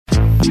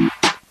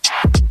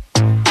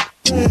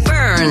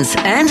Burns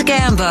and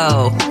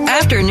Gambo.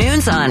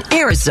 Afternoons on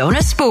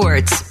Arizona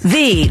Sports,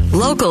 the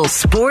local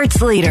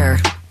sports leader.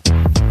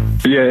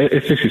 Yeah,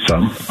 it's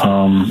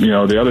 60-something.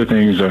 The other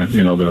things are,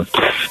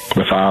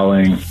 the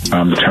fouling,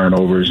 the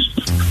turnovers.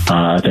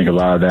 I think a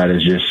lot of that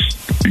is just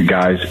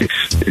guys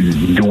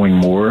doing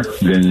more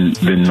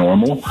than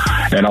normal,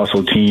 and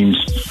also teams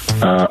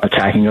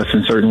attacking us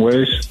in certain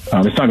ways.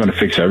 It's not going to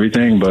fix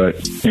everything,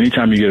 but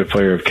anytime you get a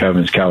player of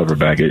Kevin's caliber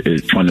back,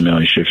 it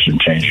fundamentally shifts and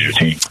changes your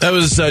team. That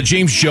was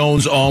James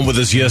Jones on with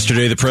us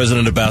yesterday, the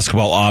president of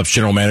basketball ops,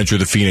 general manager of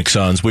the Phoenix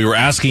Suns. We were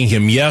asking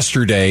him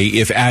yesterday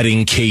if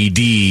adding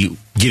KD,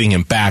 getting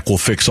him back, will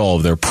fix all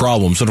of their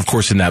problems. And, of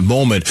course, in that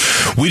moment,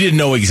 we didn't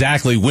know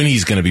exactly when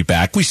he's going to be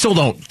back. We still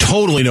don't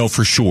totally know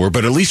for sure,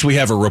 but at least we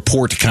have a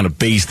report to kind of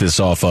base this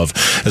off of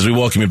as we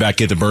welcome you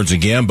back into Burns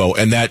and Gambo.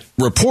 And that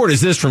report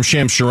is this from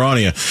Shams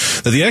Charania,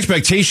 that the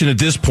expectation at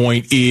this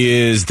point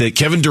is that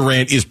Kevin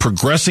Durant is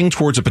progressing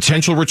towards a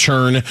potential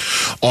return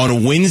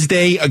on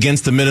Wednesday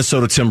against the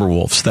Minnesota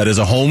Timberwolves. That is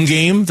a home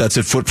game. That's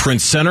at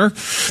Footprint Center.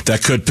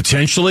 That could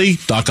potentially,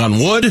 knock on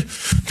wood,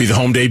 be the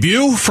home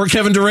debut for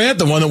Kevin Durant,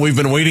 the one that we've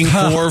been waiting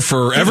for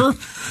forever,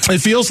 it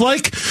feels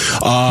like.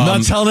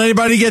 Not telling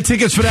anybody to get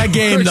tickets for that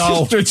game,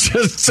 though.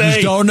 Just say,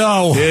 just don't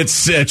know.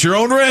 It's at your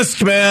own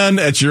risk, man.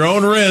 At your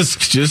own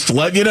risk. Just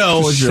let you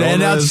know.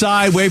 Stand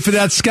outside, wait for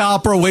that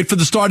scalper, wait for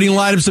the starting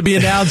lineups to be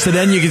announced, and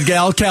then you can get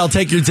I'll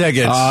take your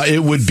tickets.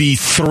 It would be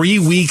 3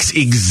 weeks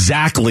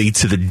exactly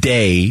to the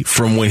day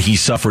from when he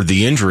suffered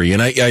the injury.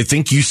 And I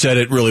think you said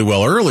it really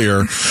well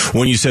earlier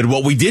when you said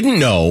what we didn't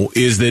know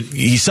is that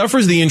he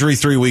suffers the injury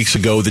 3 weeks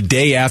ago. The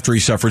day after he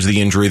suffers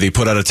the injury, they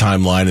put out a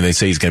timeline and they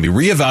say he's going to be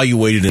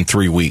reevaluated in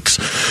 3 weeks.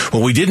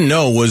 What we didn't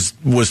know was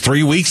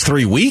 3 weeks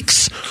 3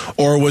 weeks,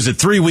 or was it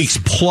 3 weeks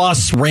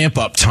plus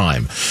ramp-up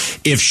time?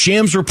 If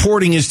Shams'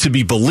 reporting is to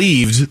be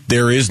believed,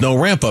 there is no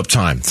ramp-up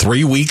time.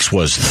 3 weeks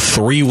was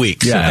 3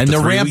 weeks. Yeah, and the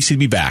 3 weeks he'd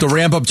be back. The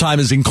ramp-up time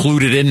is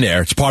included in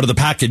there. It's part of the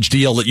package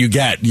deal that you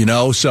get,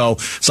 so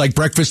it's like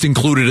breakfast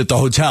included at the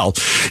hotel.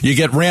 You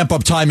get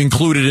ramp-up time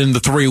included in the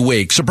 3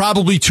 weeks. So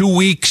probably 2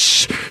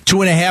 weeks,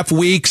 2.5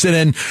 weeks, and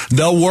then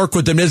they'll work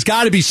with them. There's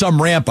got to be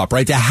some ramp-up,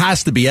 right? There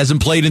has to be. He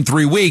hasn't played in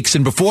 3 weeks,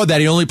 and before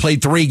that he only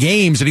played 3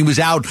 games, and he was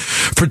out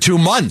for 2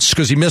 months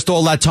because he missed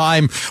all that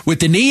time with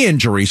the knee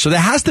injury. So there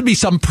has to be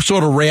some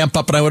sort of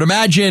ramp-up, and I would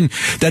imagine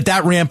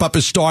that ramp-up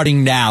is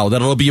starting now,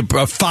 that it'll be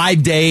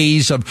 5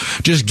 days of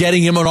just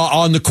getting him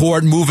on the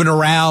court, moving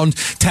around,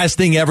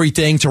 testing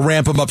everything to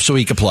ramp him up so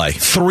he can play.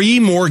 3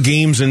 more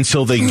games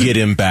until they get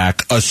him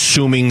back,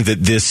 assuming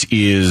that this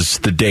is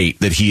the date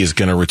that he is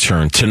going to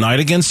return. Tonight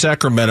against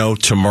Sacramento,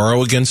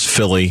 tomorrow against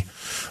Philly,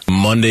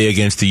 Monday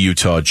against the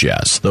Utah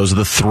Jazz. Those are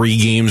the 3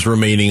 games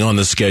remaining on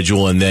the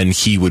schedule, and then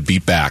he would be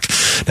back.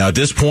 Now, at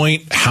this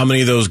point, how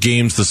many of those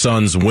games the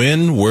Suns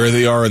win, where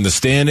they are in the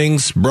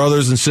standings,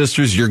 brothers and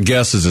sisters, your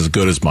guess is as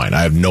good as mine.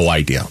 I have no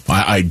idea.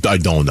 I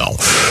don't know.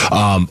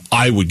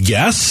 I would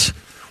guess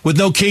with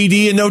no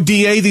KD and no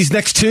DA, these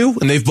next 2,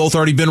 and they've both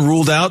already been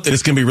ruled out, that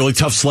it's going to be really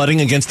tough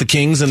sledding against the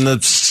Kings and the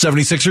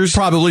 76ers.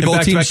 Probably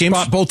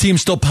both teams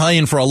still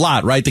playing for a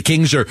lot, right? The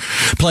Kings are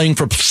playing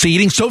for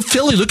seeding. So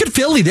Philly, look at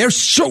Philly. They're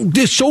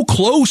so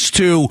close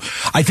to,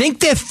 I think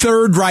they're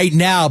 3rd right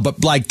now,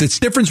 but like the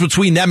difference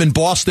between them and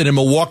Boston and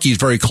Milwaukee is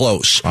very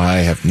close.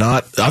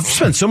 I've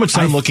spent so much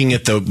time looking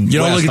at the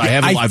West.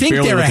 I think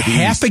they're a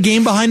half a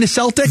game behind the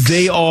Celtics.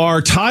 They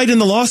are tied in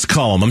the loss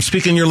column. I'm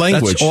speaking your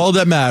language. That's all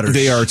that matters.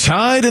 They are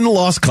tied in the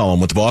loss column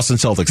with the Boston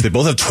Celtics. They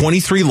both have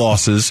 23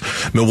 losses.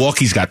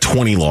 Milwaukee's got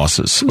 20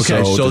 losses.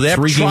 Okay, so they're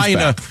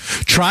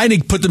trying to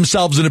put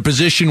themselves in a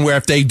position where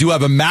if they do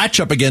have a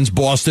matchup against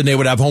Boston, they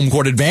would have home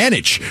court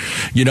advantage.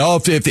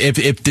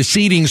 If the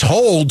seedings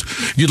hold,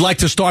 you'd like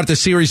to start the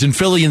series in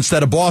Philly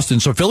instead of Boston.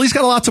 So Philly's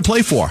got a lot to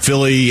play for.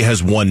 Philly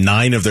has won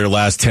 9 of their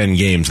last 10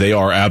 games. They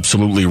are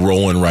absolutely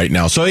rolling right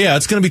now. So yeah,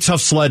 it's going to be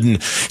tough sledding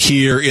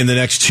here in the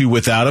next 2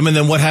 without him. And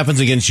then what happens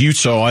against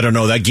Utah? I don't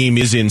know. That game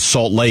is in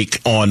Salt Lake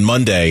on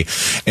Monday.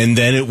 And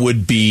then it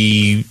would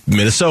be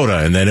Minnesota,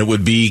 and then it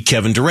would be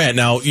Kevin Durant.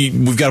 Now,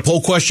 we've got a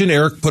poll question.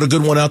 Eric put a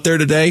good one out there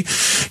today.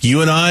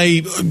 You and I,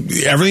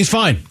 everything's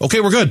fine.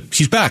 Okay, we're good.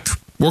 He's back.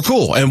 We're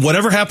cool. And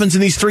whatever happens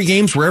in these 3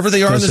 games, wherever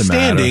they are in the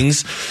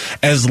standings,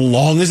 as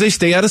long as they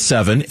stay out of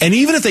 7, and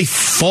even if they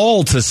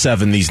fall to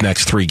 7 these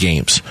next 3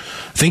 games,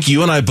 I think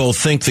you and I both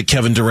think that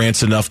Kevin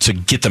Durant's enough to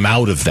get them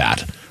out of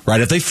that. Right,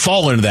 if they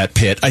fall into that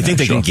pit, I think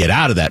they can get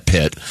out of that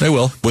pit. They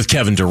will. With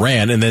Kevin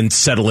Durant and then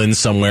settle in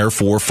somewhere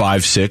 4,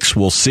 5, 6.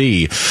 We'll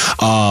see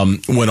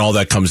when all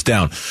that comes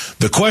down.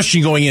 The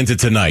question going into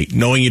tonight,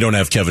 knowing you don't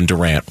have Kevin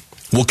Durant,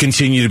 will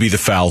continue to be the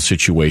foul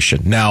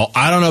situation. Now,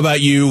 I don't know about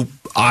you.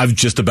 I've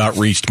just about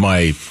reached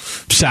my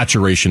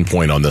saturation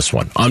point on this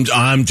one.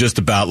 I'm just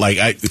about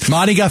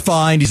Monty got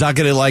fined. He's not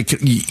going to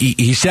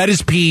he said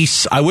his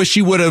piece. I wish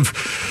he would have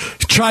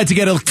tried to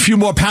get a few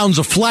more pounds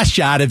of flesh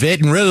out of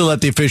it and really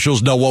let the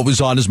officials know what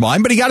was on his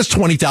mind. But he got his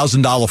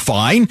 $20,000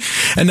 fine,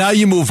 and now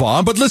you move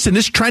on. But listen,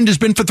 this trend has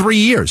been for 3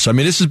 years. I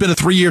mean, this has been a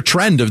 3-year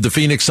trend of the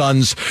Phoenix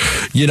Suns,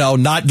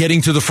 not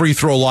getting to the free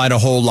throw line a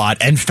whole lot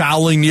and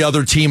fouling the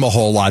other team a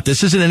whole lot.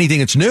 This isn't anything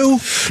that's new.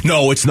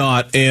 No, it's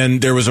not.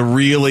 And there was a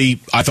really,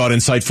 I thought,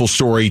 insightful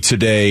story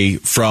today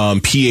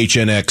from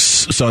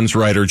PHNX Suns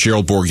writer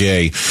Gerald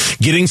Bourguet,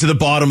 getting to the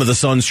bottom of the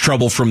Suns'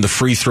 trouble from the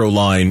free throw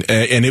line.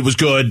 And it was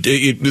good.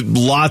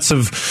 Lots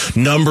of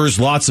numbers,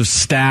 lots of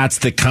stats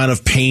that kind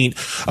of paint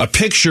a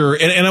picture.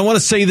 And I want to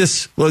say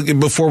this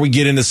before we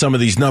get into some of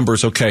these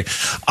numbers. Okay,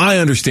 I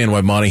understand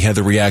why Monty had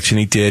the reaction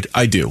he did.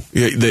 I do.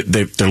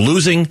 They're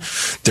losing.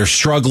 They're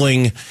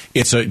struggling.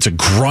 It's a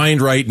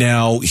grind right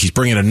now. He's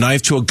bringing a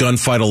knife to a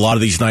gunfight a lot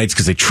of these nights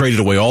because they traded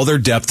away all their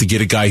depth to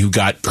get a guy who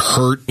got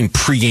hurt in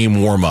pregame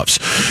warmups.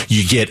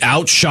 You get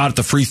outshot at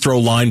the free throw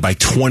line by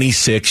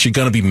 26. You're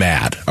going to be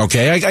mad.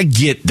 Okay, I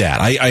get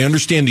that. I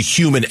understand the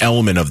human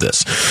element of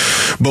this.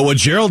 But what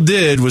Gerald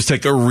did was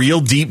take a real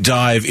deep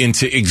dive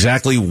into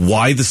exactly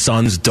why the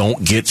Suns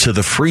don't get to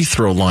the free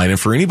throw line. And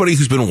for anybody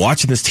who's been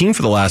watching this team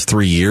for the last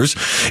 3 years,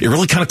 it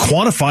really kind of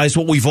quantifies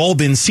what we've all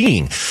been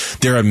seeing.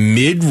 They're a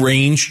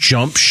mid-range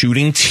jump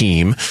shooting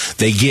team.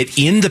 They get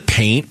in the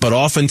paint, but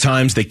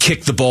oftentimes they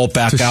kick the ball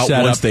back out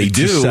once they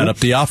do. To set up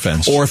the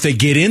offense. Or if they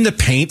get in the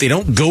paint, they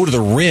don't go to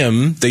the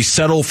rim. They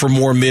settle for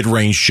more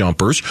mid-range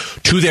jumpers.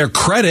 To their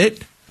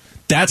credit,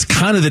 that's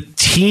kind of the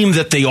team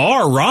that they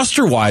are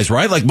roster-wise,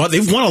 right? Like,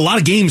 they've won a lot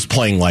of games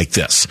playing like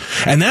this.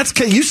 And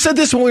you said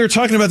this when we were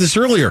talking about this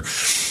earlier.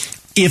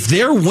 If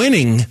they're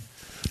winning,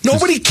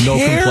 nobody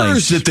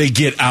cares that they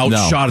get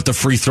outshot at the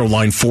free throw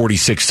line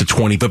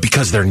 46-20, but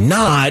because they're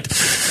not,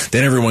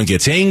 then everyone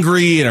gets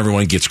angry and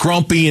everyone gets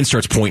grumpy and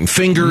starts pointing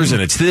fingers,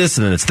 and it's this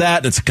and then it's that,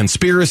 and it's a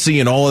conspiracy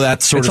and all of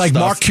that sort of stuff. It's like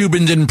Mark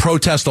Cuban didn't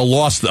protest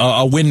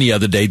a win the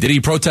other day. Did he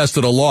protest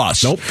a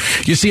loss? Nope.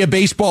 You see a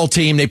baseball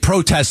team, they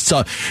protest.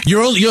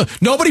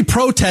 Nobody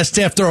protests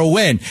after a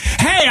win.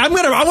 Hey, I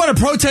want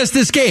to protest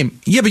this game.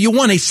 Yeah, but you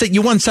won.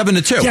 You won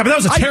 7-2. Yeah, but that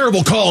was a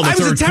terrible call in the third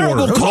quarter. That was a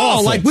terrible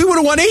call. Like, we would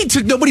have won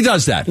 8. Nobody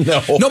does that.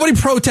 No. Nobody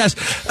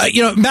protests.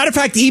 Matter of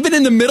fact, even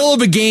in the middle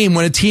of a game,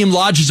 when a team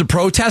lodges a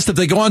protest, if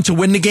they go on to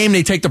win the game,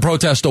 they take the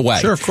protest away.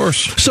 Sure, of course.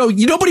 So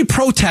nobody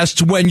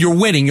protests when you're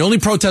winning. You only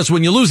protest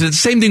when you lose.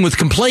 It's the same thing with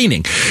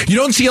complaining. You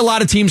don't see a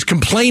lot of teams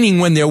complaining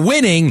when they're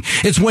winning.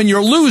 It's when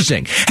you're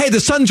losing. Hey, the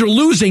Suns are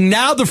losing.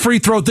 Now the free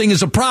throw thing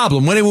is a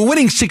problem. When they were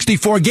winning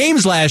 64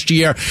 games last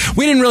year,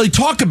 we didn't really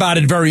talk about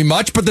it very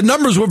much, but the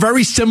numbers were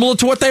very similar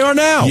to what they are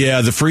now.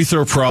 Yeah, the free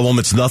throw problem,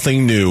 it's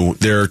nothing new.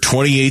 They're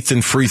 28th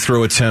in free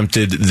throw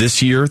attempted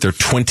this year. They're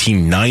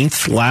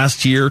 29th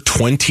last year,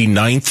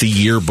 29th the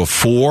year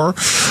before.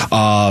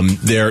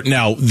 They're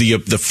now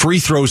the free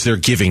throws they're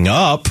giving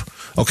up.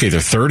 Okay, they're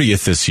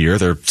 30th this year.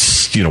 They're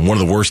one of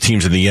the worst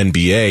teams in the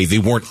NBA. They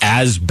weren't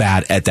as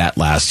bad at that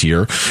last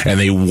year, and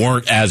they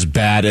weren't as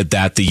bad at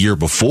that the year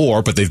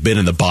before, but they've been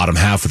in the bottom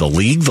half of the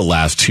league the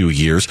last 2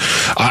 years.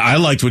 I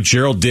liked what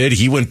Gerald did.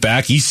 He went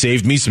back. He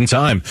saved me some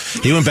time.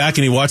 He went back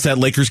and he watched that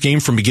Lakers game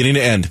from beginning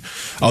to end.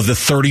 Of the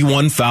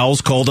 31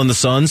 fouls called on the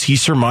Suns, he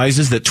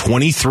surmises that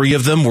 23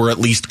 of them were at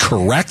least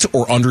correct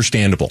or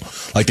understandable.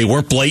 Like, they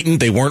weren't blatant.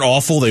 They weren't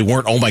awful. They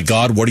weren't, oh my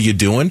God, what are you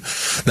doing?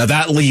 Now,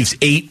 that leaves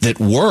 8 that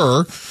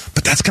were,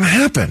 but that's going to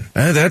happen.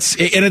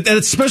 And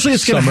especially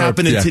it's going to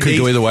happen in today's, could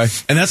go either way.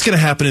 And that's going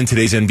to happen in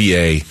today's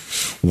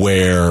NBA,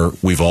 where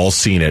we've all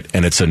seen it,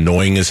 and it's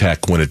annoying as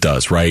heck when it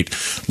does, right?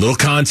 Little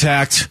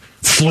contact,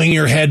 fling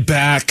your head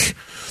back,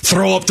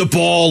 throw up the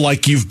ball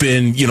like you've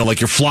been,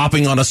 like you're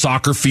flopping on a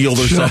soccer field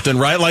or something,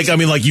 right? Like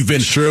you've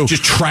been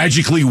just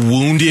tragically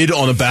wounded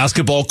on a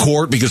basketball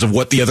court because of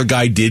what the other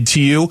guy did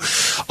to you.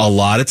 A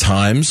lot of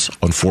times,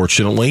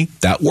 unfortunately,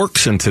 that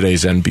works in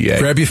today's NBA.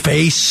 Grab your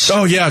face.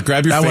 Oh, yeah,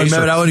 grab your face.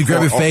 Remember that one? You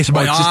grab your face,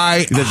 my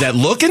eye. That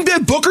look, and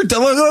Booker,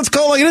 let's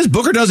call it like it is.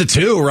 Booker does it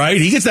too,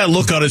 right? He gets that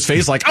look on his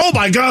face like, oh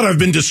my God, I've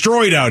been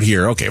destroyed out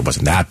here. Okay, it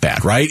wasn't that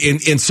bad, right?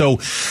 And so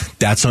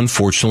that's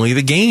unfortunately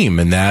the game,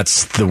 and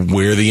that's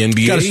where the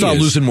NBA start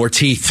losing more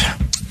teeth.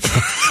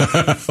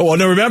 Well,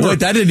 no, remember. Wait,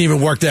 that didn't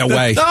even work that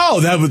way. No,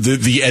 that was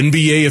the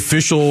NBA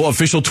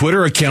official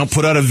Twitter account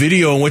put out a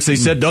video in which they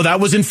said, no, that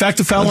was in fact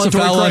a foul on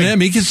Torrey Craig. Him.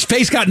 His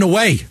face got in the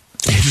way.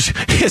 Here's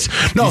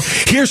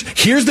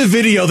the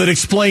video that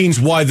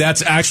explains why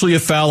that's actually a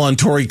foul on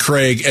Torrey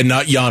Craig and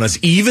not Giannis,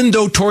 even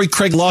though Torrey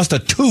Craig lost a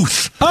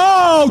tooth.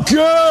 Oh,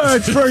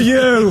 good for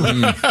you.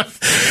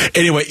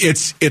 Anyway,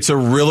 it's a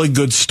really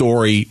good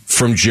story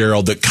from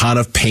Gerald that kind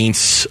of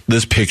paints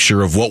this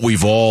picture of what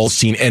we've all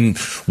seen. And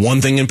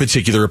one thing in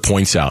particular it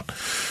points out.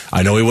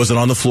 I know he wasn't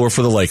on the floor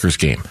for the Lakers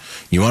game.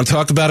 You want to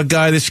talk about a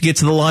guy that should get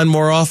to the line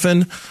more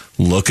often?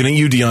 Looking at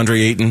you,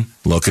 DeAndre Ayton,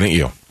 looking at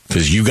you.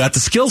 Because you got the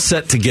skill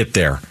set to get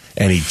there,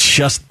 and he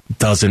just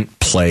doesn't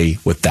play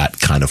with that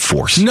kind of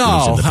force.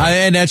 No,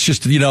 and that's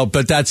just,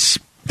 but that's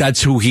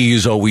That's who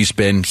he's always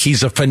been.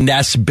 He's a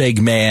finesse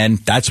big man.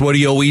 That's what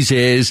he always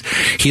is.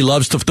 He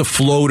loves the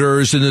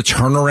floaters and the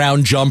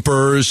turnaround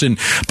jumpers,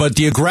 but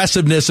the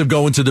aggressiveness of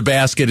going to the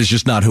basket is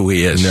just not who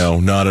he is. No,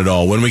 not at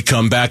all. When we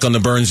come back on the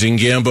Burns and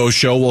Gambo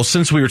show, well,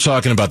 since we were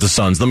talking about the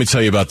Suns, let me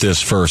tell you about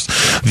this first.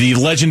 The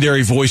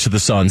legendary voice of the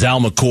Suns, Al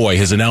McCoy,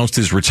 has announced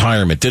his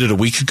retirement. Did it a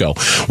week ago.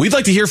 We'd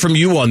like to hear from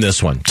you on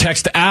this one.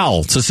 Text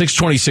Al to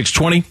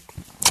 620-620.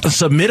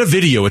 Submit a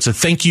video. It's a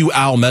thank you,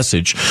 Al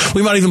message.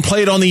 We might even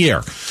play it on the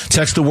air.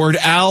 Text the word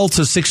Al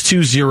to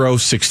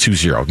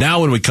 620-620.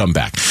 Now when we come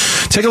back,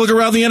 take a look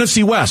around the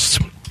NFC West.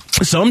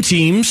 Some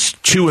teams,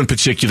 2 in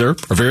particular,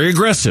 are very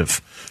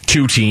aggressive.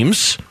 2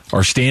 teams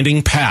are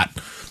standing pat.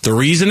 The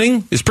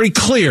reasoning is pretty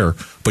clear,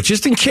 but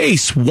just in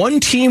case, one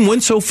team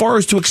went so far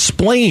as to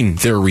explain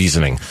their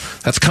reasoning.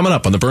 That's coming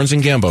up on the Burns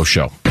and Gambo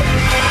show.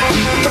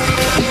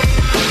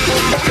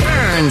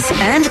 Burns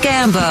and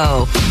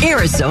Gambo,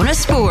 Arizona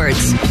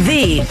Sports,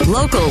 the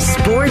local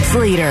sports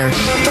leader.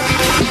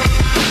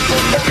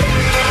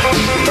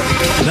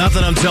 Not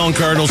that I'm telling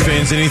Cardinals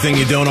fans anything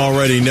you don't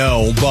already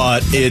know,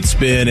 but it's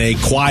been a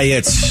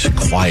quiet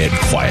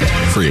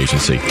free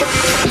agency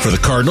for the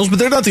Cardinals, but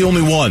they're not the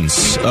only ones.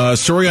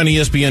 Story on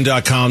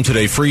ESPN.com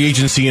today, free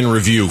agency in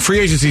review. Free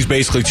agency is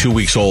basically 2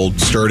 weeks old,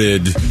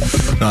 started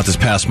not this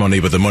past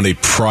Monday, but the Monday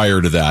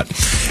prior to that.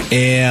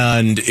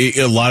 And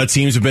a lot of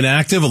teams have been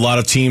active. A lot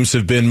of teams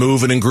have been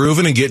moving and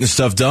grooving and getting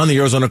stuff done. The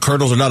Arizona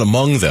Cardinals are not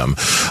among them.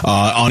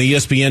 On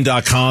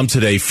ESPN.com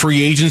today,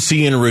 free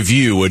agency in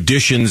review,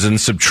 additions and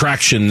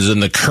subtractions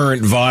and the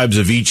current vibes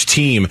of each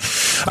team.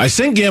 I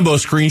sent Gambo a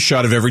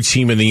screenshot of every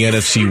team in the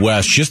NFC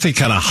West just to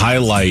kind of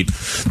highlight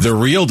the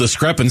real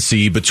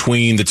discrepancy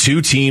between the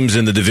 2 teams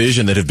in the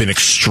division that have been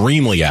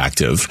extremely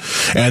active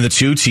and the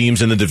 2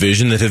 teams in the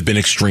division that have been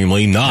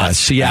extremely not.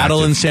 Seattle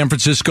active. And San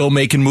Francisco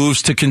making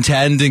moves to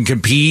contend and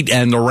compete,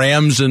 and the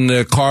Rams and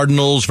the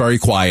Cardinals very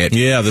quiet.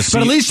 Yeah, but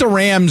at least the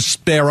Rams,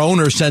 their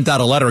owner, sent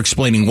out a letter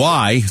explaining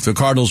why. The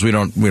Cardinals, we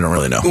don't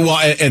really know. Well,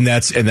 and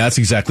that's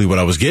exactly what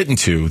I was getting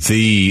to.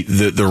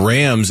 The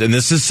Rams, and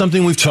this is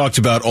something we've talked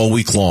about all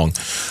week long.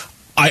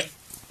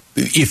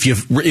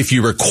 If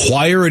you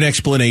require an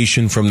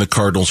explanation from the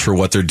Cardinals for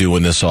what they're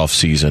doing this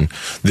offseason,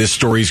 this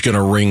story's going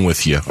to ring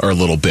with you a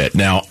little bit.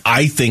 Now,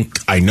 I think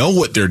I know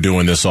what they're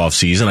doing this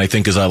offseason. I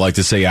think, as I like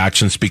to say,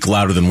 actions speak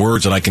louder than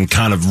words, and I can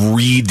kind of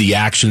read the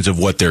actions of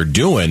what they're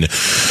doing.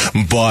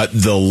 But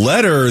the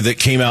letter that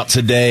came out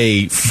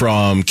today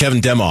from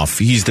Kevin Demoff,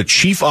 he's the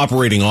chief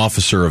operating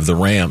officer of the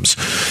Rams,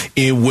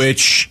 in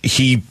which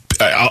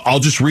I'll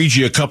just read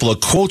you a couple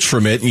of quotes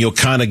from it, and you'll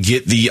kind of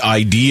get the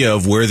idea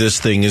of where this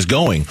thing is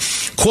going.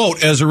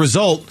 Quote, as a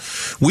result,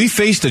 we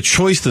faced a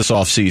choice this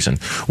offseason.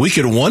 We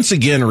could once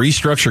again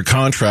restructure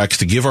contracts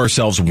to give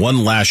ourselves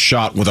one last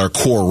shot with our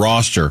core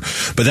roster,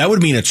 but that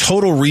would mean a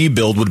total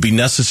rebuild would be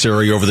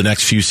necessary over the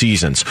next few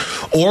seasons.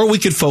 Or we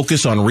could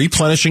focus on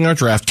replenishing our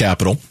draft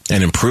capital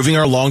and improving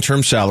our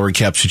long-term salary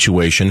cap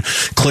situation,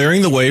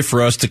 clearing the way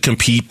for us to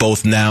compete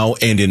both now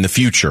and in the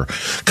future.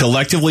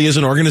 Collectively as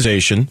an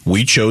organization,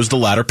 we chose the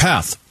latter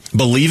path,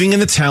 believing in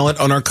the talent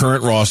on our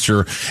current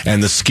roster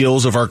and the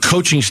skills of our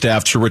coaching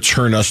staff to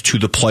return us to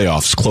the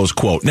playoffs, close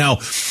quote. Now,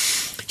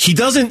 he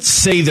doesn't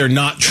say they're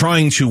not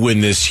trying to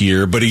win this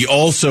year, but he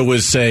also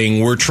is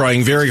saying we're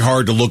trying very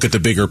hard to look at the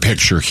bigger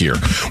picture here.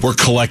 We're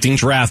collecting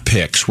draft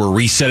picks. We're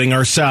resetting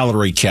our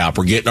salary cap.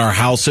 We're getting our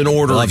house in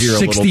order here a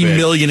little bit. $60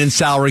 million in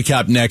salary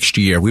cap next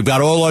year. We've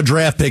got all our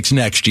draft picks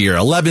next year,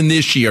 11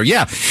 this year.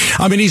 Yeah.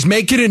 I mean, he's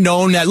making it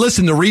known that,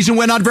 listen, the reason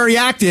we're not very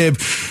active,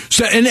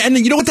 so, and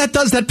you know what that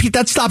does?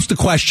 That stops the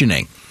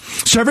questioning.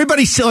 So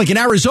everybody's still, like in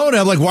Arizona,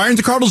 I'm like, why aren't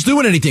the Cardinals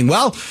doing anything?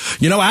 Well,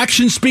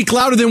 actions speak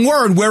louder than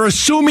word. We're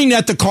assuming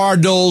that the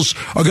Cardinals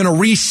are going to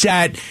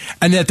reset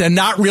and that they're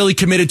not really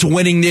committed to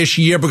winning this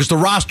year because the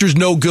roster's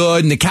no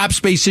good and the cap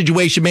space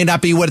situation may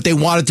not be what they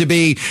want it to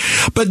be.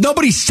 But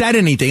nobody said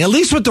anything. At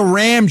least with the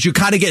Rams, you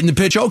kind of get in the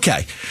pitch,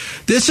 okay,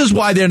 this is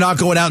why they're not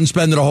going out and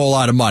spending a whole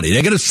lot of money.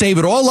 They're going to save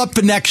it all up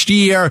for next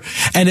year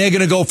and they're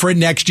going to go for it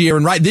next year.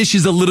 And this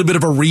is a little bit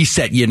of a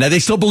reset year. Now, they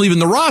still believe in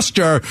the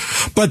roster,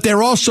 but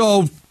they're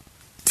also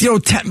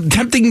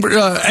tempting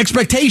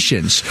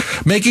expectations,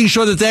 making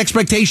sure that the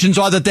expectations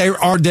are that they're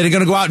going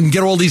to go out and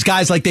get all these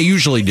guys like they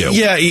usually do.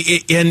 Yeah,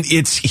 and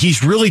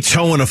he's really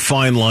towing a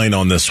fine line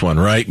on this one,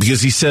 right?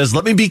 Because he says,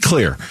 let me be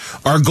clear.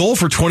 Our goal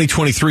for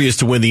 2023 is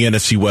to win the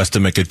NFC West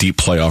and make a deep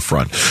playoff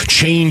run.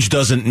 Change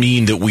doesn't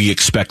mean that we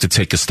expect to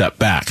take a step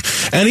back.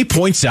 And he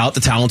points out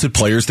the talented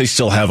players they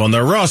still have on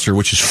their roster,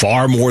 which is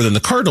far more than the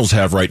Cardinals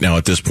have right now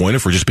at this point,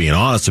 if we're just being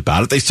honest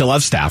about it. They still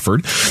have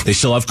Stafford. They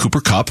still have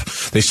Cooper Kupp.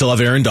 They still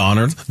have Aaron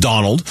Donald.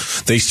 Donald.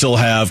 They still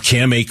have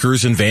Cam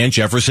Akers and Van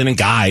Jefferson and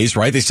guys,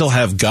 right? They still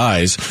have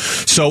guys.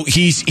 So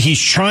he's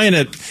trying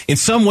to, in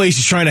some ways,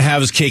 he's trying to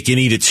have his cake and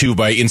eat it too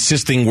by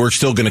insisting we're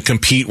still going to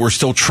compete. We're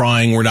still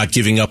trying. We're not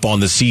giving up on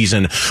the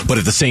season. But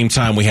at the same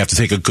time, we have to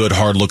take a good,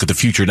 hard look at the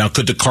future. Now,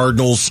 could the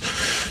Cardinals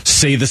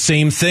say the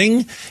same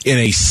thing in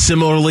a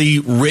similarly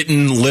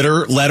written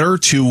letter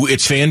to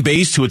its fan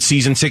base, to its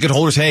season ticket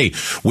holders? Hey,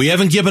 we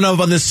haven't given up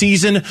on this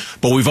season,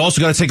 but we've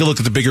also got to take a look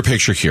at the bigger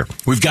picture here.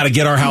 We've got to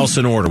get our house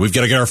in order. We've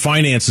got to get our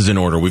finances in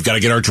order. We've got to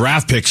get our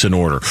draft picks in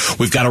order.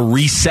 We've got to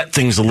reset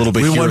things a little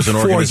bit here as an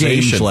organization. We won 4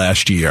 games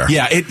last year.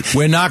 Yeah.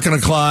 We're not going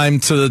to climb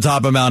to the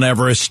top of Mount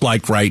Everest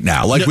like right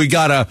now. Like we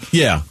got to...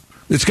 Yeah.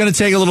 It's going to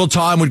take a little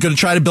time. We're going to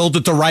try to build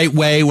it the right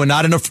way. We're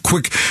not in a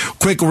quick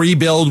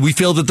rebuild. We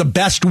feel that the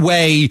best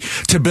way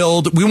to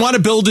build... We want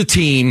to build a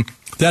team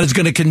that is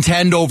going to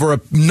contend over a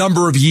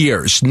number of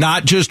years,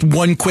 not just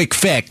one quick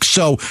fix.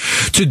 So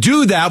to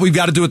do that, we've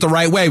got to do it the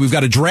right way. We've got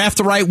to draft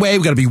the right way.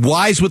 We've got to be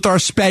wise with our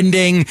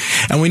spending,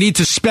 and we need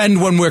to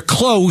spend when we're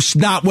close,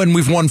 not when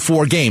we've won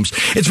 4 games.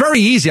 It's very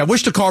easy. I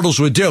wish the Cardinals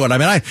would do it. I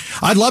mean,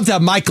 I'd love to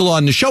have Michael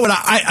on the show, and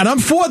I'm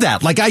for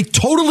that. Like, I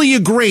totally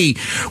agree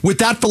with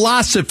that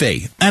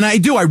philosophy, and I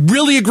do. I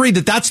really agree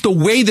that that's the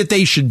way that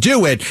they should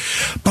do it,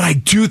 but I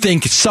do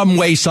think some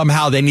way,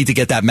 somehow, they need to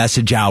get that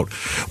message out.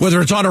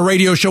 Whether it's on a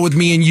radio show with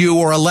me and you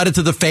or a letter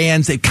to the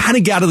fans, they've kind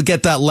of got to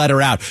get that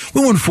letter out.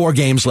 We won 4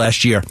 games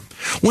last year.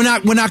 We're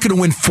not going to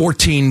win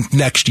 14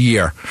 next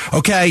year.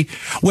 Okay,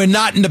 we're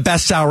not in the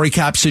best salary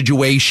cap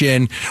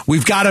situation.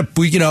 We've got to,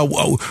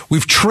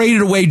 we've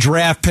traded away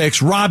draft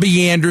picks,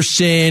 Robbie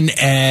Anderson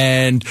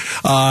and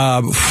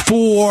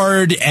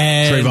Ford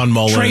and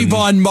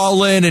Trayvon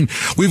Mullen, and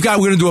we're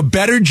going to do a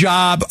better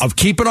job of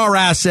keeping our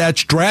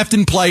assets,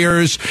 drafting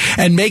players,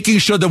 and making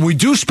sure that we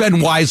do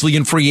spend wisely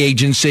in free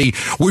agency.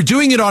 We're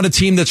doing it on a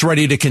team that's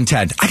ready to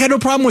contend. I got no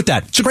problem with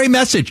that. It's a great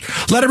message.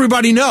 Let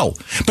everybody know.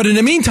 But in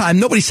the meantime,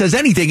 nobody says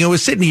anything. And we're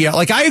sitting here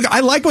like I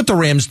like what the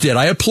Rams did.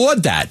 I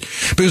applaud that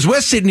because we're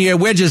sitting here,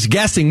 we're just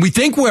guessing. We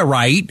think we're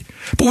right,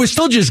 but we're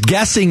still just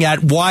guessing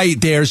at why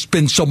there's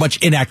been so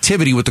much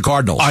inactivity with the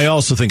Cardinals. I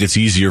also think it's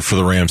easier for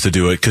the Rams to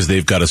do it because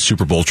they've got a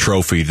Super Bowl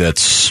trophy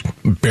that's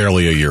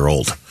barely a year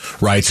old,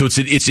 right? So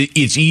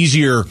it's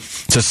easier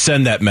to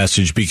send that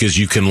message because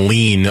you can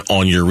lean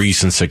on your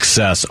recent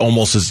success,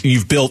 almost as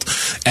you've built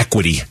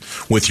equity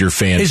with your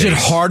fan base. Is it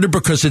harder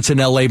because it's an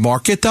LA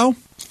market though?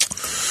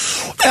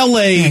 LA,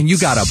 man, you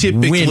got to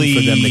win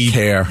for them to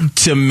care.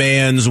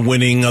 Demands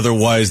winning,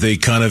 otherwise they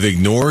kind of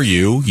ignore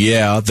you.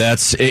 Yeah,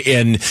 that's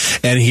and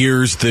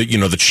here's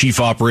the chief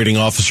operating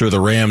officer of the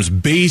Rams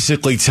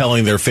basically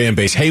telling their fan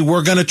base, "Hey,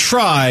 we're going to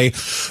try,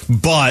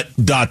 but ...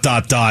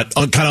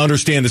 kind of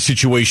understand the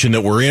situation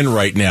that we're in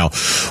right now."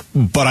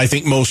 But I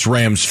think most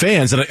Rams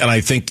fans, and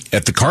I think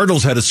at the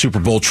Cardinals had a Super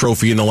Bowl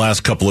trophy in the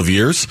last couple of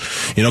years.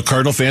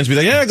 Cardinal fans be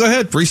like, "Yeah, go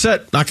ahead,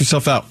 reset, knock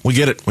yourself out. We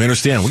get it, we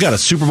understand. We got a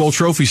Super Bowl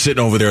trophy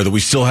sitting over there that we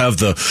still have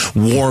the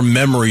warm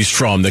memories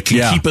from that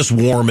can keep us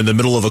warm in the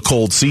middle of a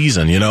cold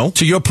season,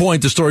 To your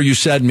point, the story you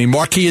said to me,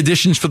 marquee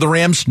additions for the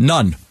Rams,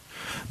 none.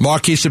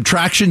 Marquee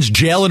subtractions,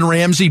 Jalen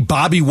Ramsey,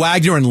 Bobby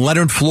Wagner, and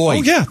Leonard Floyd.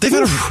 Oh, yeah. They've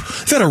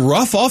had a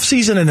rough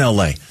offseason in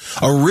L.A.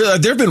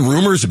 There have been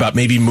rumors about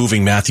maybe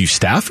moving Matthew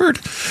Stafford,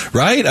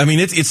 right? I mean,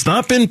 it's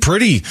not been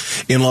pretty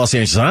in Los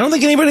Angeles. I don't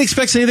think anybody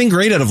expects anything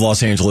great out of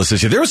Los Angeles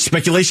this year. There was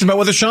speculation about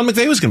whether Sean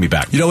McVay was going to be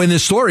back. In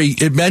this story,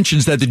 it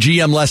mentions that the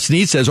GM Les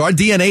Snead says, our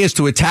DNA is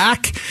to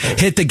attack,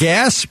 hit the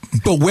gas,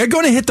 but we're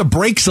going to hit the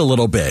brakes a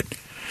little bit.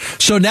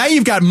 So now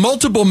you've got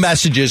multiple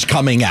messages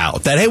coming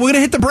out that, hey, we're going to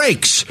hit the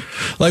brakes.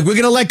 Like, we're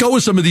going to let go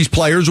of some of these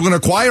players. We're going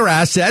to acquire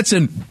assets,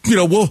 and,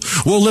 we'll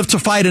live to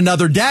fight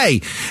another day.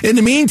 In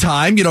the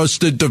meantime, the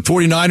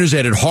 49ers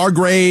added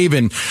Hargrave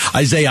and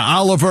Isaiah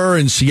Oliver,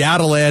 and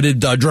Seattle added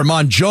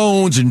Drummond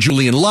Jones and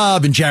Julian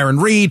Love and Jaron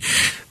Reed.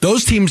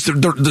 Those teams,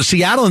 the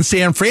Seattle and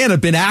San Fran,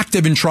 have been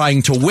active in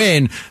trying to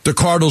win. The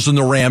Cardinals and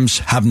the Rams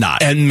have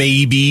not. And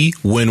maybe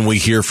when we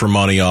hear from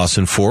Monty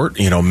Austin-Fort,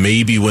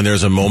 maybe when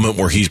there's a moment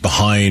where he's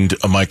behind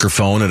a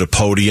microphone at a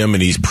podium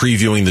and he's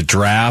previewing the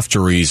draft,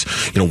 or he's,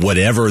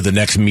 whatever the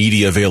next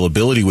media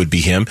availability would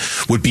be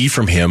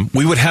from him,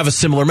 we would have a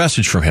similar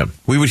message from him.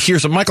 We would hear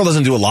some. Michael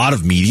doesn't do a lot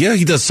of media.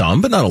 He does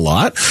some, but not a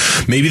lot.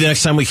 Maybe the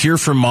next time we hear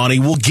from Monty,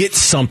 we'll get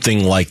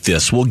something like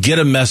this. We'll get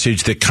a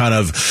message that kind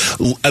of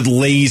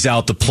lays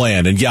out the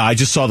plan. And yeah, I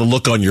just saw the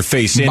look on your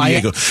face. San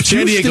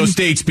Diego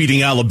State's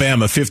beating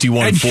Alabama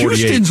 51-48. And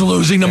Houston's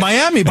losing to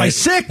Miami by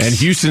 6. And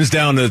Houston's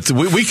down to,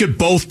 we could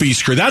both be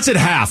screwed. That's at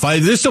half.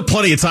 There's still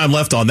plenty of time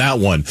left on that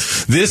one.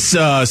 This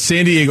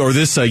San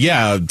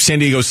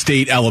Diego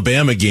State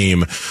Alabama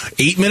game,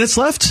 8 minutes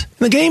left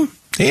in the game.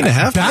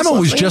 8.5. Bama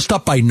was just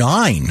up by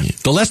 9.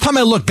 The last time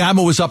I looked,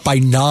 Bama was up by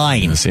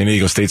 9. Yeah, San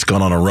Diego State's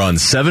gone on a run.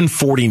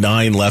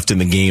 7:49 left in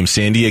the game.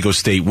 San Diego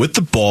State with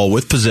the ball,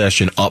 with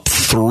possession, up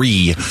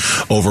 3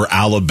 over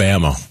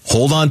Alabama.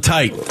 Hold on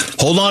tight.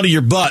 Hold on to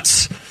your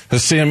butts,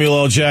 as Samuel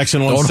L.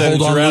 Jackson once said in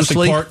Jurassic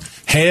Park.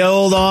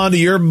 Held on to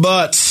your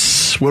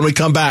butts. When we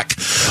come back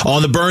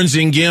on the Burns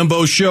and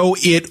Gambo show,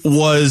 it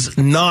was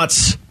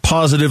not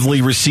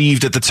positively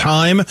received at the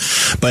time,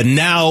 but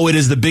now it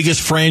is the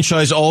biggest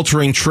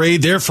franchise-altering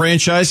trade their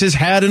franchise has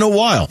had in a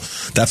while.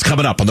 That's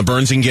coming up on the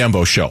Burns and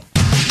Gambo Show.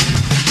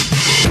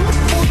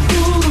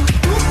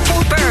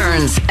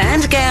 Burns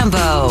and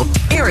Gambo,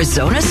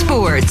 Arizona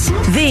Sports,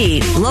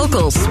 the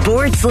local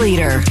sports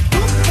leader.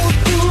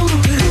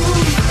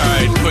 All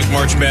right, quick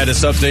March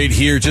Madness update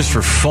here just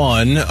for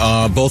fun.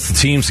 Both the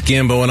teams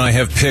Gambo and I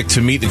have picked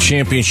to meet the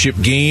championship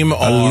game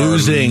are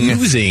losing.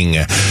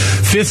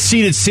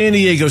 Fifth-seeded San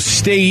Diego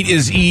State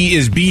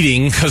is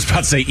beating, I was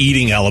about to say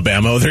eating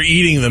Alabama. They're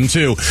eating them,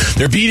 too.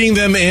 They're beating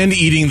them and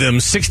eating them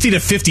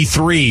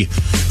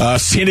 60-53.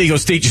 San Diego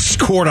State just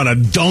scored on a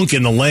dunk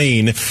in the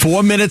lane.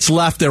 4 minutes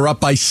left. They're up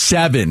by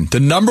 7. The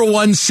number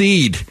 1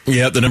 seed.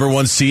 Yeah, the number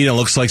 1 seed. It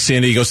looks like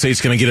San Diego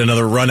State's going to get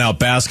another run-out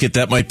basket.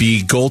 That might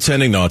be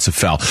goaltending. No, it's a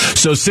foul.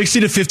 So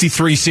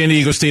 60-53, San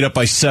Diego State up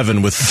by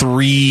 7 with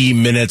 3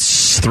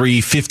 minutes,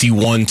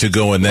 3:51 to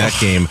go in that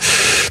game.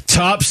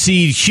 Top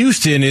seed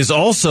Houston is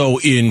also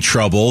in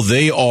trouble.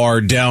 They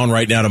are down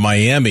right now to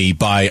Miami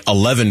by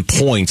 11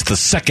 points. The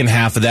second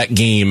half of that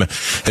game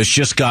has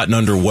just gotten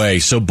underway.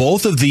 So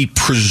both of the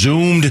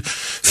presumed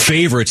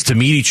favorites to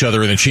meet each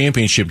other in the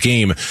championship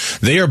game,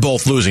 they are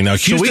both losing. Now,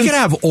 Houston, so we could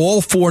have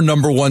all 4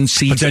 number 1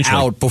 seeds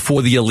out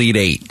before the Elite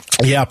 8.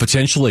 Yeah,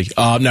 potentially.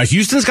 Now,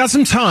 Houston's got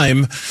some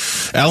time.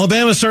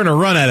 Alabama's starting to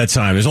run out of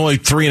time. There's only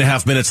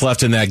 3.5 minutes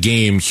left in that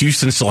game.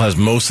 Houston still has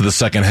most of the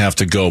second half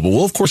to go, but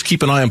we'll, of course,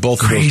 keep an eye on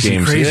both of those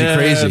games. Crazy.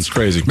 It's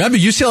crazy. Remember,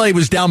 UCLA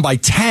was down by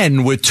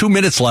 10 with 2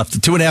 minutes left,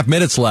 2.5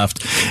 minutes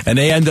left, and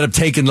they ended up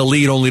taking the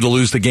lead only to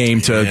lose the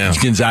game to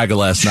Gonzaga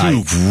last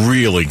night. 2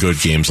 really good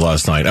games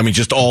last night. I mean,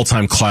 just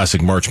all-time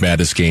classic March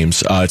Madness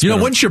games.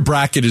 Once your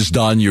bracket is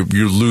done, you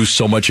lose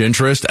so much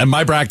interest. And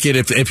my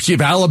bracket,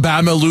 if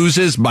Alabama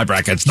loses, my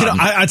bracket's done.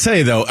 I tell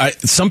you, though,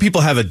 some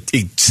people have an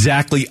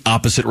exactly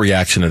opposite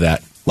reaction to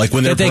that. Like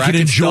when they can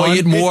enjoy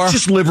it more. It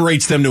just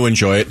liberates them to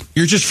enjoy it.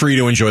 You're just free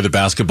to enjoy the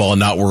basketball and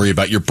not worry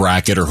about your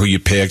bracket or who you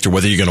picked or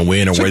whether you're going to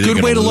win or whether you're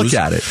going to lose. It's a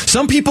good way to look at it.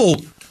 Some people...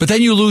 But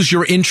then you lose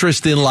your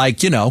interest in,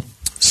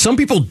 Some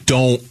people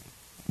don't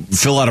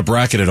fill out a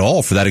bracket at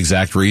all for that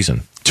exact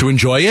reason. To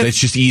enjoy it? It's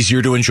just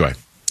easier to enjoy.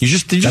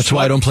 That's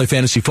why I don't play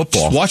fantasy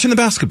football. Just watching the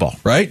basketball,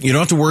 right? You don't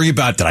have to worry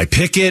about, did I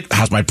pick it?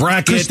 How's my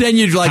bracket? Because then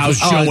you're like, how's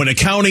Joe in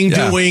accounting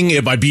doing?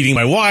 Am I beating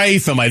my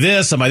wife? Am I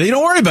this? Am I that? You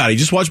don't worry about it. You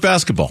just watch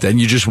basketball. Then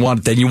you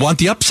want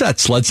the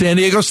upsets. Let San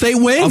Diego State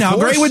win. How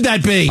great would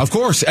that be? Of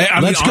course.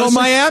 Let's go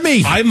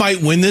Miami. I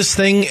might win this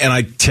thing, and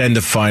I tend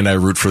to find I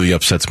root for the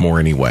upsets more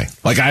anyway.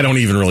 Like, I don't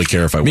even really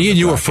care if I win. Me and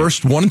you are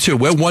first 1 and 2.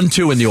 We're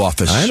 1-2 in the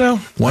office. I know.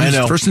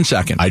 First and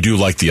second. I do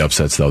like the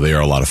upsets, though. They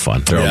are a lot of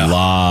fun. They're a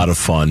lot of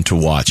fun to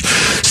watch.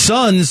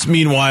 Suns,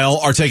 meanwhile,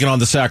 are taking on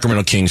the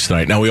Sacramento Kings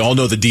tonight. Now, we all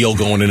know the deal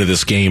going into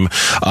this game.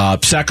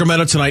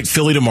 Sacramento tonight,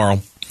 Philly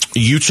tomorrow.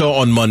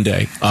 Utah on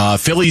Monday.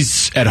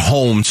 Philly's at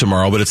home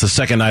tomorrow, but it's the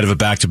second night of a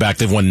back-to-back.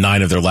 They've won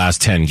 9 of their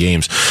last 10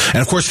 games. And,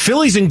 of course,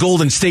 Philly's in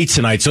Golden State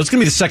tonight, so it's going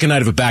to be the second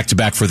night of a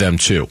back-to-back for them,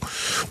 too.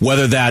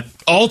 Whether that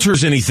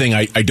alters anything,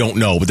 I don't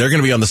know, but they're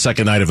going to be on the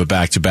second night of a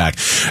back-to-back.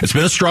 It's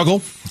been a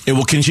struggle. It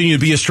will continue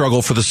to be a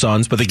struggle for the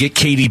Suns, but they get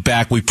KD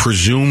back, we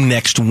presume,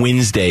 next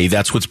Wednesday.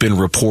 That's what's been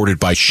reported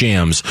by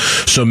Shams.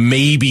 So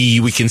maybe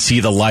we can see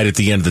the light at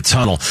the end of the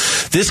tunnel.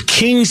 This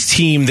Kings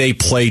team they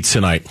play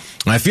tonight,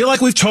 and I feel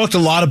like we've talked a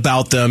lot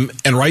about them,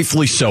 and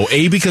rightfully so.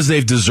 A, because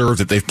they've deserved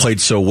it. They've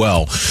played so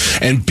well.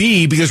 And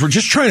B, because we're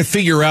just trying to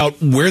figure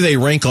out where they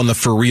rank on the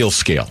for real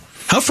scale.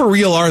 How for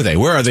real are they?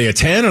 Where are they? A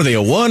 10? Are they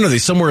a 1? Are they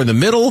somewhere in the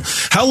middle?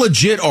 How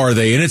legit are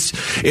they? And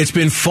it's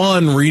been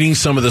fun reading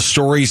some of the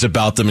stories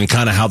about them and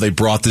kind of how they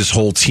brought this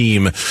whole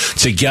team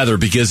together,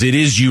 because it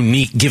is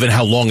unique given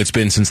how long it's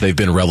been since they've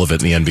been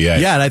relevant in the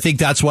NBA. Yeah, and I think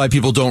that's why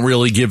people don't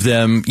really give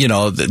them,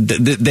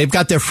 they've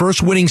got their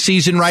first winning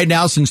season right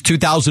now since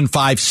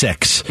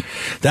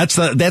 2005-06. That's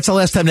the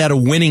last time they had a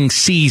winning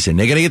season.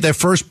 They're going to get their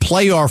first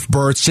playoff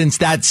berth since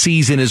that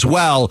season as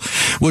well,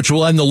 which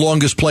will end the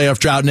longest playoff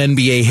drought in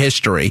NBA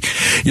history.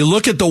 You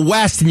look at the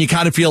West and you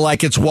kind of feel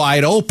like it's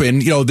wide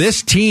open.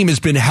 This team has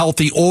been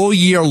healthy all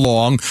year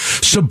long.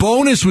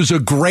 Sabonis was a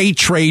great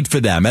trade for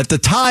them. At the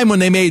time when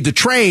they made the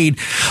trade,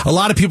 a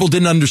lot of people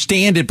didn't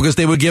understand it because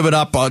they were giving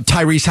up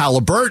Tyrese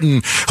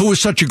Halliburton, who was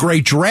such a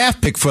great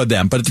draft pick for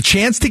them. But the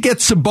chance to get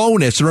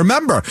Sabonis, and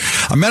remember,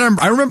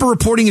 I remember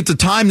reporting at the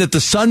time that the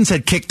Suns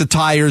had kicked the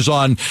tires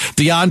on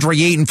DeAndre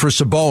Ayton for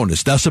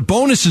Sabonis. Now,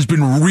 Sabonis has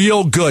been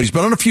real good. He's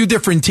been on a few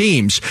different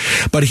teams,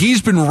 but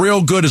he's been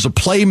real good as a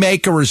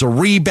playmaker, as a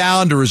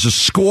rebounder, as a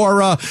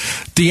scorer.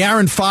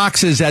 De'Aaron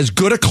Fox is as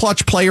good a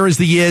clutch player as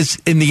he is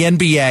in the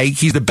NBA.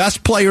 He's the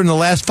best player in the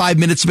last 5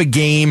 minutes of a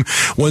game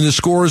when the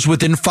score is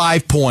within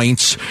 5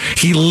 points.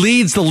 He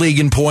leads the league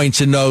in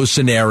points in those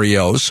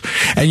scenarios.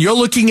 And you're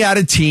looking at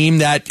a team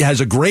that has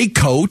a great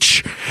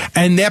coach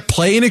and they're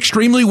playing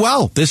extremely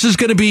well. This is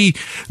going to be,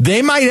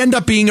 they might end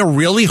up being a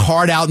really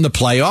hard out in the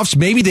playoffs.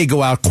 Maybe they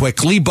go out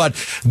quickly, but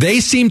they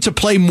seem to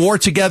play more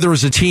together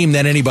as a team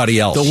than anybody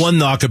else. The one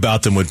knock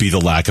about them would be the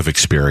lack of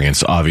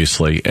experience,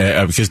 obviously,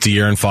 because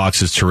De'Aaron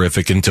Fox is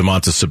terrific, and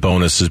Domantas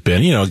Sabonis has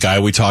been, a guy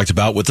we talked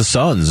about with the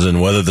Suns,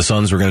 and whether the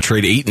Suns were going to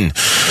trade Ayton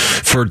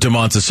for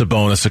Domantas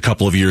Sabonis a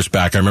couple of years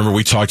back. I remember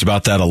we talked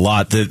about that a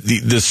lot.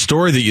 The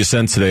story that you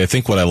sent today, I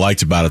think what I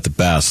liked about it the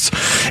best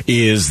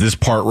is this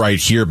part right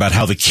here about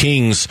how the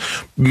Kings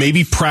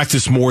maybe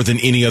practice more than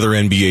any other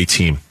NBA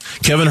team.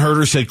 Kevin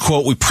Huerter said,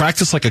 quote, "We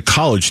practice like a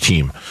college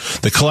team.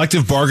 The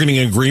collective bargaining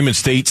agreement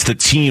states that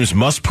teams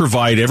must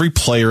provide every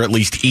player at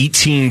least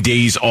 18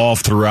 days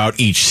off throughout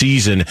each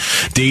season,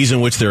 days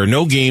in which there are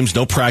no games,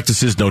 no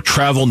practices, no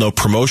travel, no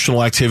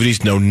promotional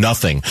activities, no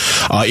nothing.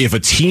 If a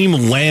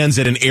team lands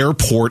at an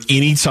airport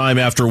anytime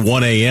after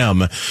 1 a.m.,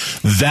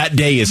 that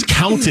day is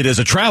counted as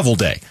a travel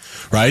day."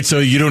 Right? So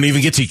you don't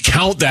even get to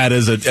count that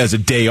as a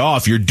day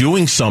off. You're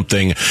doing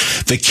something.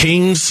 The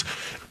Kings,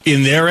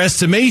 in their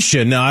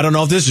estimation, now I don't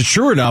know if this is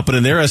true or not, but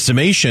in their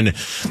estimation,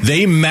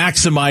 they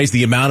maximize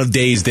the amount of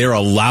days they're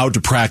allowed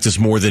to practice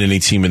more than any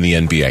team in the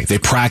NBA. They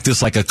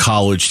practice like a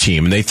college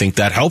team, and they think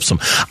that helps them.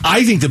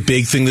 I think the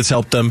big thing that's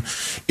helped them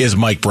is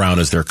Mike Brown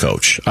as their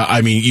coach.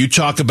 I mean, you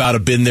talk about a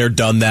been there,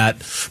 done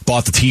that,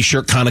 bought the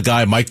T-shirt kind of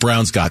guy. Mike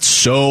Brown's got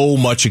so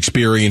much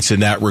experience in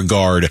that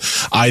regard.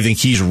 I think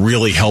he's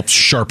really helped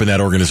sharpen that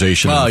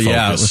organization. Well,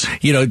 yeah.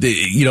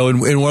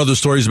 In one of the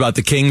stories about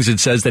the Kings, it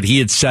says that he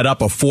had set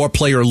up a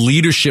 4-player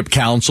leadership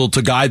council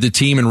to guide the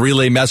team and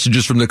relay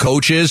messages from the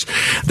coaches.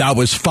 That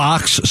was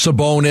Fox,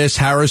 Sabonis,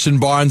 Harrison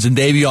Barnes, and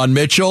Davion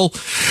Mitchell.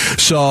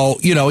 So,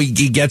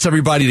 he gets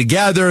everybody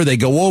together. They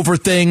go over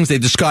things. They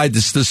decide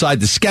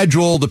the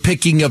schedule, the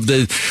picking of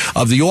the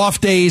off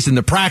days and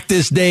the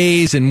practice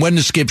days, and when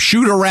to skip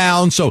shoot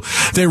around. So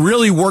they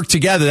really work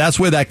together. That's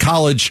where that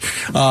college,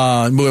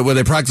 where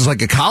they practice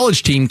like a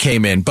college team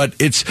came in. But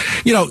it's,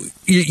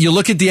 you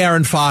look at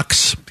De'Aaron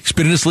Fox. He's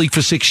been in this league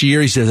for 6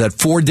 years. He's had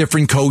 4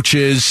 different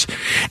coaches.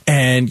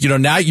 And,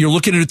 now you're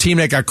looking at a team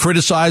that got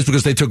criticized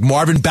because they took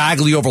Marvin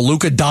Bagley over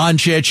Luka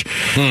Doncic.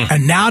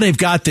 And now they've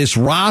got this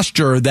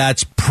roster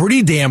that's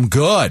pretty damn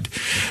good,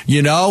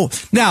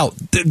 Now,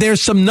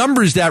 there's some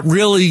numbers that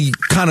really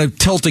kind of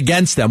tilt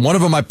against them. One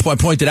of them I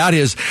pointed out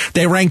is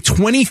they rank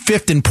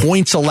 25th in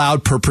points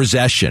allowed per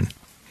possession.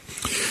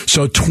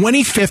 So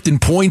 25th in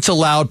points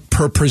allowed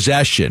per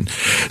possession.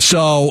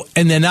 So,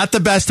 and they're not the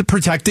best at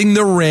protecting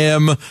the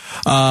rim.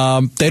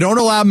 They don't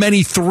allow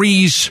many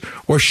threes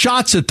or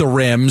shots at the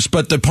rims,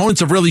 but the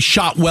opponents have really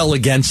shot well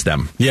against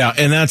them. Yeah,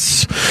 and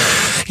that's,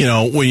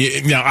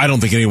 I don't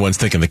think anyone's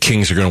thinking the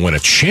Kings are going to win a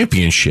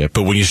championship,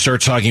 but when you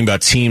start talking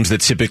about teams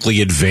that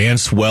typically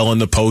advance well in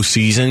the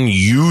postseason,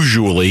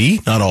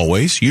 usually, not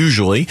always,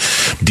 usually,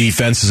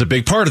 defense is a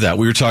big part of that.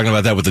 We were talking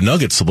about that with the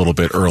Nuggets a little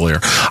bit earlier.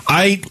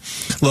 I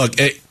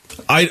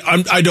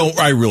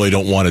really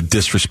don't want to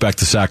disrespect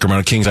the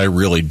Sacramento Kings. I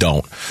really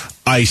don't.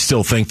 I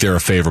still think they're a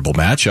favorable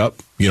matchup,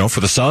 for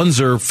the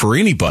Suns or for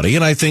anybody.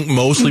 And I think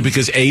mostly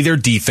because their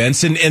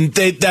defense and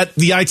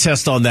the eye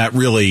test on that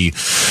really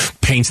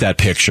paints that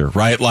picture,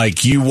 right?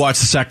 Like you watch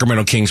the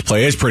Sacramento Kings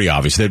play, it's pretty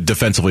obvious.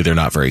 Defensively, they're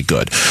not very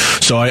good.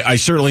 So I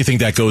certainly think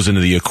that goes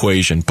into the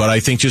equation. But I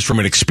think just from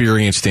an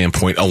experience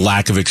standpoint, a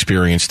lack of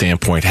experience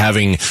standpoint,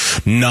 having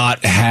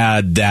not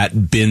had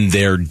that been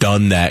there,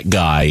 done that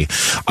guy,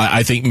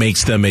 I think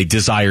makes them a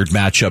desired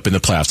matchup in the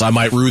playoffs. I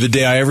might rue the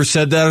day I ever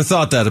said that or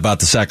thought that about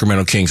the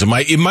Sacramento Kings.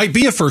 It might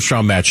be a first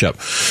round matchup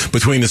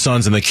between the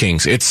Suns and the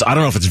Kings. I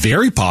don't know if it's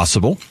very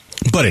possible,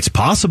 but it's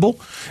possible.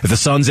 If the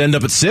Suns end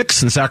up at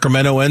 6 and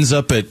Sacramento ends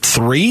up at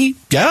 3,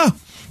 yeah,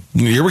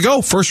 here we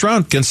go. First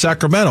round against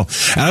Sacramento.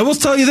 And I will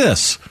tell you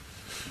this,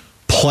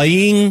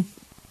 playing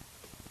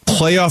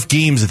playoff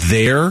games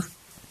there,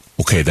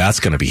 okay, that's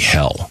going to be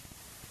hell.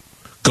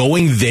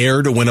 Going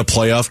there to win a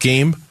playoff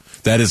game,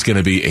 that is going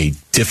to be a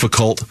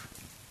difficult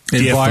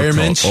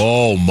environment.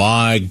 Oh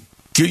my,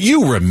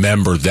 you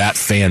remember that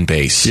fan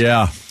base.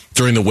 Yeah.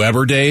 During the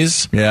Weber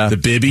days, the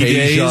Bibby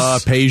days,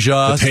 the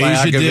Peja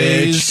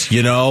days,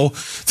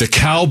 the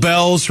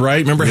cowbells, right?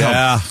 Remember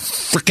how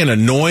freaking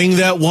annoying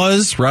that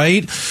was,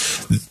 right?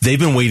 They've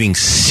been waiting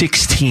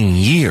 16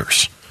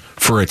 years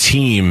for a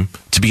team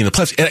to be in the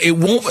playoffs. And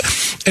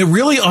it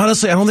really,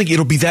 honestly, I don't think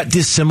it'll be that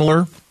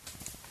dissimilar.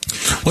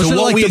 Wasn't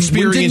what we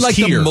experienced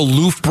here. The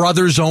Maloof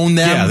brothers own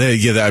them? I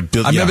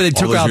remember they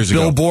took out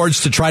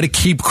billboards to try to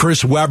keep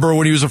Chris Webber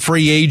when he was a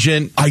free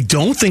agent. I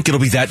don't think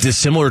it'll be that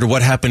dissimilar to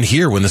what happened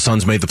here when the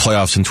Suns made the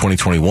playoffs in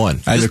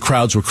 2021. And the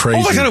crowds were crazy.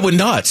 Oh my God, it went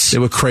nuts. They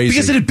were crazy.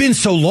 Because it had been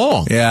so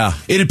long. Yeah.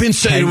 It had been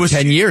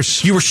 10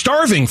 years. You were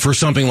starving for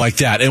something like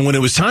that. And when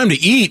it was time to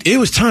eat, it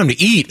was time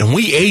to eat. And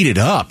we ate it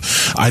up.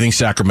 I think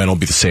Sacramento will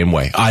be the same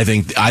way. I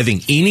think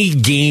any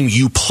game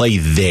you play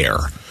there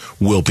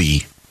will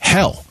be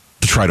hell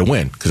to try to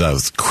win,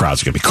 because the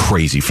crowd's going to be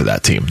crazy for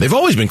that team. They've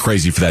always been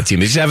crazy for that team.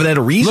 They just haven't had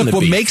a reason to be.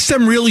 Look, what makes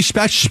them really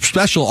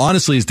special,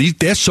 honestly, is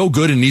they're so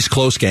good in these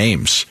close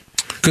games.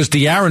 because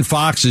De'Aaron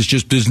Fox is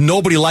just, there's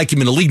nobody like him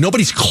in the league.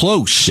 Nobody's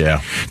close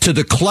to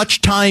the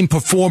clutch time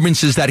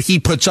performances that he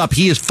puts up.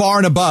 He is far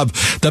and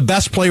above the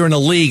best player in the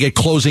league at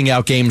closing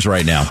out games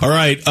right now. All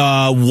right,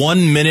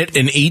 1 minute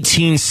and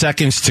 18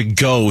 seconds to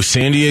go.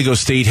 San Diego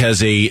State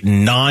has a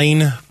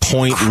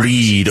 9-point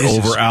lead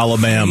over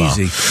Alabama.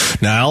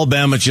 Now,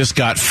 Alabama just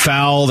got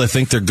fouled. I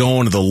think they're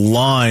going to the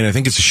line. I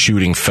think it's a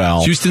shooting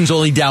foul. Houston's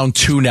only down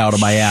 2 now to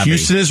Miami.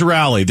 Houston has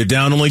rallied. They're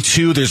down only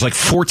 2. There's like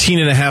 14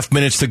 and a half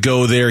minutes to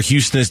go there.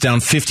 Houston is down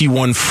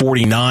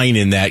 51-49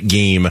 in that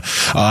game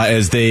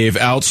as they've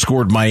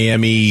outscored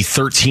Miami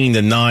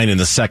 13-9 in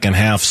the second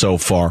half so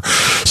far.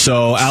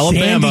 So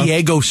Alabama, San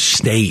Diego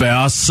State,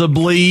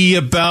 possibly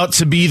about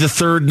to be the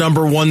third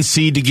number 1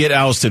 seed to get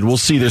ousted. We'll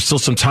see. There's still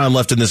some time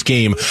left in this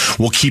game.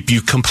 We'll keep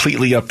you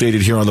completely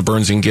updated here on the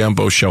Burns and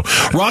Gambo Show.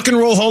 Rock and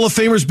Roll Hall of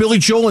Famers Billy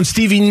Joel and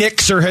Stevie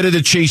Nicks are headed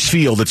to Chase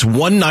Field. It's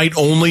one night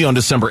only on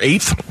December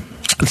 8th.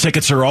 The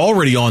tickets are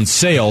already on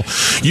sale.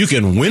 You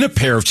can win a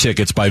pair of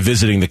tickets by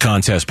visiting the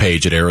contest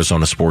page at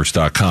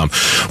arizonasports.com.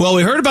 Well,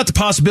 we heard about the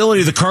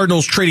possibility of the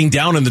Cardinals trading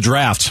down in the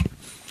draft.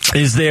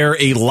 Is there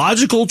a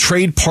logical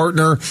trade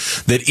partner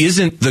that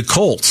isn't the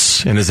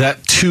Colts? And is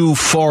that too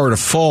far to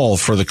fall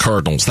for the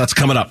Cardinals? That's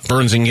coming up.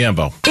 Burns and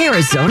Gambo.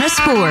 Arizona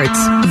Sports,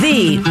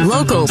 the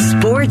local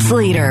sports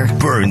leader.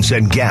 Burns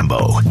and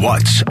Gambo.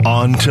 What's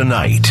on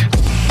tonight?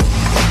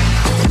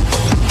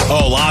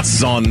 Oh, lots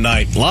is on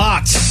tonight.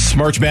 Lots.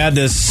 March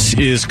Madness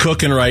is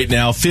cooking right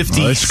now.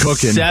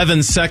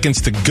 57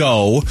 seconds to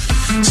go.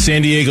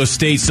 San Diego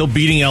State still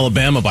beating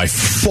Alabama by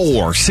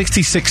 4,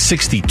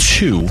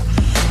 66-62.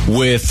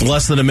 With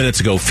less than a minute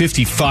to go,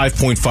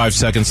 55.5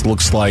 seconds.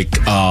 Looks like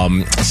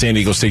San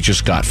Diego State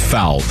just got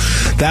fouled.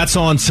 That's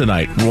on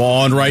tonight.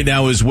 On right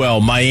now as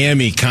well.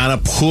 Miami kind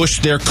of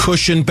pushed their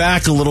cushion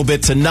back a little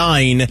bit to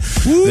 9.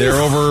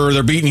 Woo.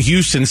 They're beating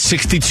Houston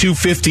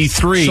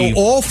 62-53. So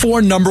all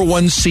 4 number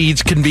 1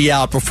 seeds can be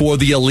out before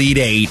the Elite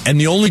 8, and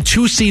the only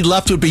 2 seed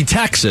left would be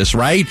Texas,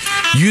 right?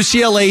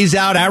 UCLA's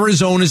out,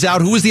 Arizona's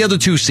out. Who was the other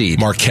 2 seed?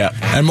 Marquette.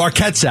 And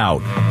Marquette's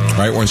out.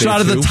 Right? So out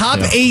of the top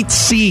 8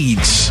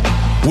 seeds,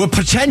 we're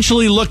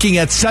potentially looking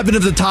at 7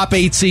 of the top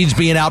 8 seeds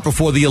being out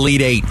before the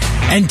Elite 8.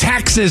 And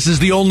Texas is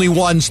the only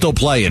one still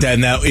playing.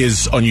 And that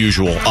is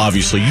unusual,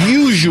 obviously.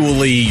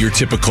 Usually your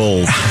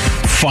typical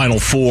Final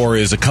Four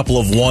is a couple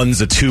of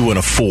 1s, a 2, and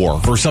a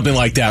 4. Or something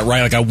like that,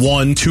 right? Like a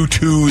 1, 2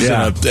 2s,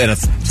 and a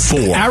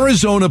 4.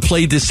 Arizona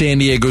played the San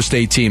Diego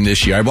State team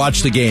this year. I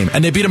watched the game,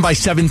 and they beat them by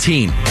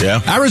 17.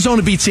 Yeah.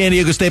 Arizona beat San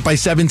Diego State by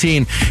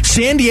 17.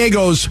 San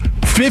Diego's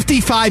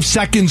 55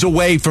 seconds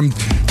away from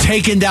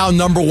taking down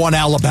number 1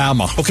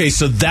 Alabama. Okay,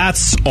 so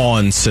that's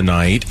on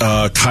tonight.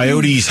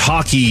 Coyotes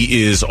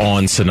hockey is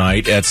on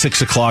tonight. At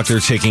 6 o'clock, they're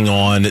taking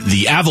on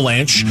the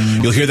Avalanche.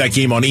 You'll hear that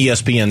game on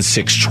ESPN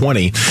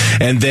 620.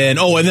 And then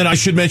I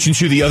should mention,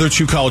 too, the other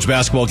 2 college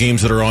basketball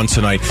games that are on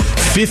tonight.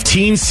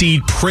 15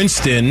 seed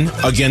Princeton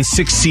against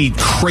 6 seed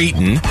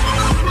Creighton.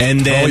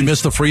 And then he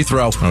missed the free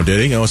throw. Oh, did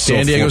he?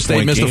 San Diego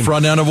State missed the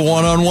front end of a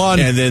 1-on-1.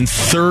 And then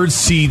 3rd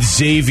seed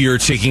Xavier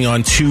taking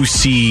on 2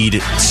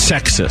 seed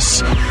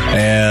Texas,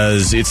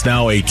 as it's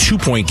now a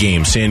 2-point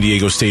game. San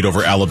Diego State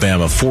over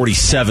Alabama.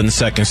 47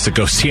 seconds to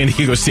go. San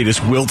Diego State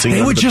is wilting.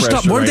 They were just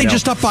up. Weren't they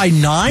just up by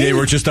 9? They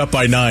were just up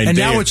by 9. And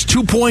now it's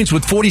 2 points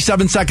with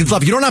 47 seconds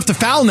left. You don't have to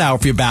foul now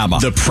if you're Bama.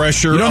 The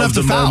pressure of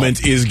the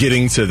moment is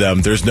getting to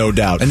them. There's no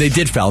doubt. And they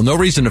did foul. No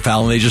reason to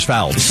foul, and they just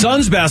fouled.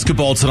 Suns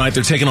basketball tonight.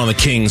 They're taking on the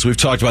Kings. We've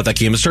talked about that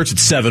game. It starts at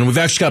 7. We've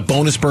actually got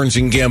bonus Burns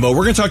and Gambo.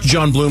 We're going to talk to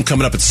John Bloom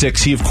coming up at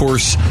 6. He, of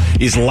course,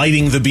 is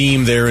lighting the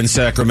beam there in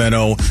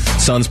Sacramento.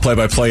 Suns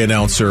play-by-play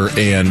announcer,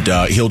 and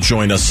he'll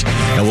join us,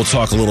 and we'll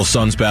talk a little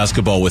Suns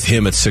basketball with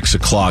him at 6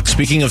 o'clock.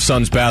 Speaking of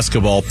Suns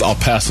basketball, I'll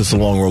pass this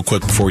along real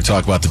quick before we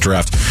talk about the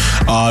draft.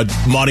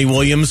 Monty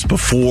Williams,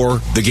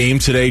 before the game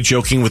today,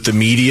 joking with the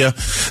media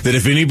that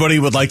if anybody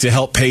would like to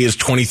help pay his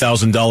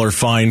 $20,000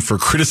 fine for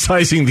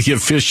criticizing the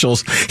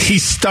officials, he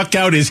stuck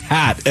out his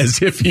hat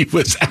as if he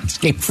was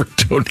asking for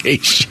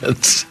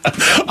donations.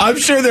 I'm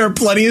sure there are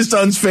plenty of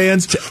Suns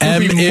fans who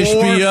would be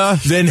more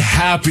than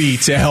happy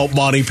to help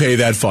Monty pay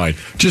that fine.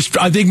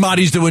 I think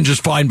Monty's doing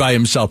just fine by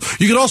himself.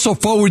 You can also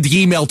forward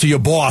the email to your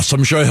boss.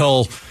 I'm sure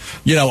he'll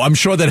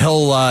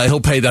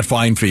pay that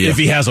fine for you if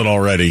he hasn't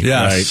already.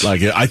 Yes.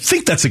 Right? Like, I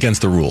think that's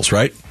against the rules,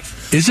 right?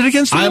 Is it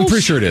against the rules? I'm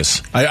pretty sure it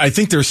is. I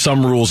think there's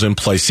some rules in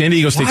place. San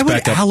Diego State's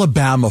back up. Why would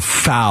Alabama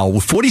foul?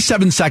 With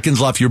 47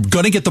 seconds left, you're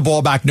going to get the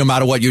ball back no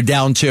matter what. You're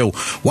down 2.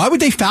 Why would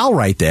they foul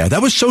right there?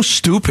 That was so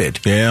stupid.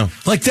 Yeah.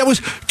 Like,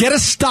 get a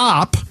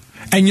stop,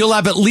 and you'll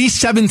have at least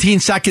 17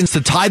 seconds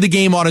to tie the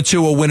game on a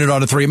 2 or win it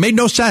on a 3. It made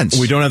no sense.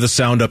 We don't have the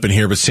sound up in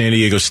here, but San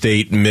Diego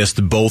State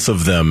missed both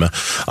of them.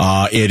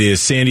 It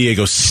is San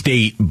Diego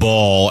State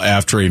ball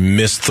after a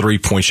missed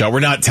 3-point shot. We're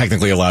not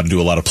technically allowed to do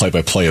a lot of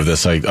play-by-play of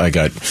this. I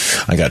got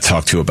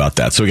talked to about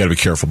that, so we got to be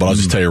careful. But I'll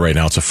just tell you right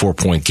now, it's a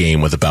 4-point game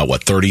with about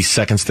 30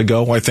 seconds to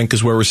go. I think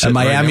is where we're sitting.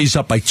 And Miami's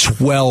up by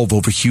 12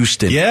 over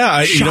Houston.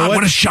 Yeah, you know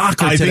what a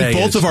shocker! I think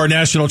both of our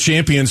national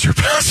champions are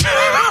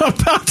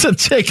about to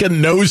take a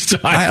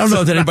nosedive. I don't know.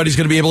 know that anybody's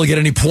going to be able to get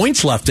any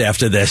points left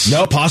after this.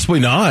 No, possibly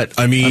not.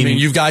 I mean,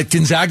 you've got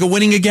Gonzaga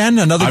winning again,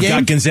 another game? I've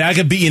got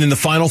Gonzaga beating in the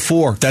Final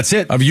Four. That's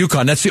it. Of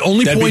UConn. That's the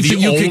only points that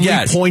you can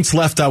get. Points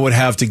left I would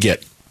have to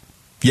get.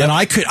 Yeah, and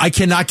I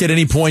cannot get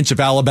any points if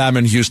Alabama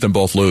and Houston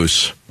both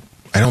lose.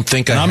 I don't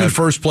think I'm in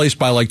first place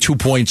by like 2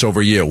 points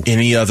over you.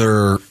 Any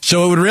other?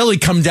 So it would really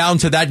come down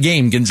to that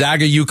game,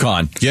 Gonzaga,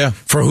 UConn. Yeah,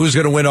 for who's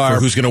going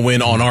to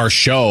win on our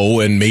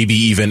show and maybe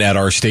even at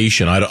our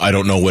station. I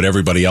don't know what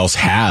everybody else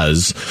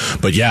has,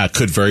 but yeah, it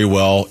could very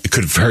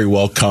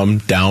well come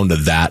down to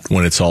that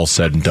when it's all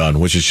said and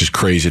done, which is just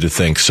crazy to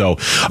think. So,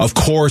 of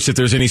course, if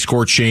there's any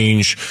score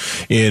change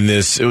in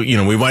this,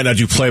 we might not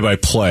do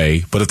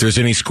play-by-play, but if there's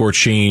any score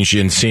change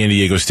in San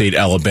Diego State,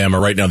 Alabama,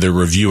 right now they're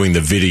reviewing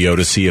the video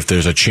to see if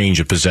there's a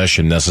change of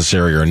possession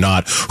necessary or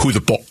not, who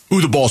the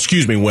ball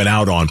went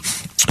out on.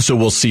 So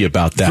we'll see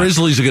about that.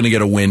 Grizzlies are going to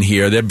get a win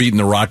here. They're beating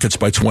the Rockets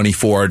by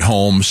 24 at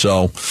home.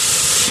 So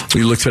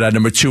we look for that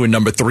number 2 and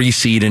number 3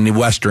 seed in the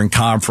Western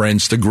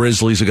Conference. The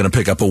Grizzlies are going to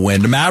pick up a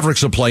win. The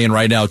Mavericks are playing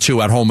right now,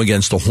 too, at home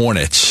against the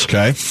Hornets.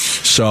 Okay.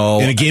 So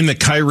in a game that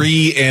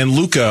Kyrie and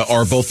Luka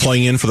are both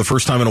playing in for the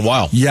first time in a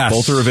while. Yes.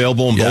 Both are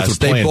available and both are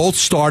playing. They both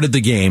started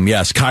the game.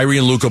 Yes, Kyrie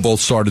and Luka both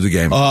started the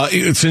game.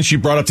 Since you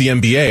brought up the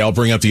NBA, I'll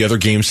bring up the other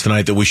games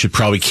tonight that we should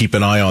probably keep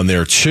an eye on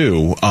there,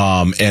 too.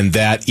 And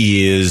that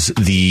is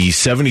the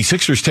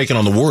 76ers taking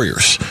on the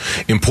Warriors.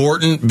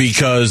 Important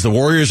because the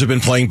Warriors have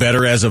been playing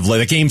better as of late.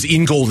 The game's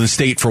in Golden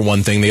State, for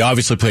one thing. They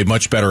obviously played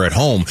much better at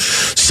home.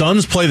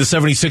 Suns play the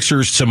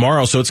 76ers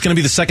tomorrow, so it's going to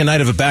be the second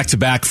night of a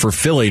back-to-back for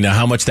Philly. Now,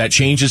 how much that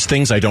changes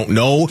things, I don't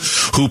know.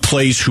 Who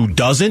plays, who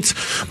doesn't.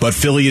 But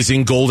Philly is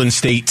in Golden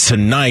State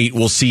tonight.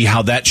 We'll see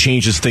how that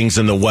changes things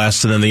in the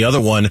West. And then the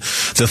other one,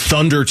 the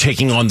Thunder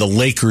taking on the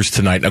Lakers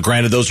tonight. Now,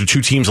 granted, those are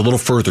two teams a little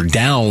further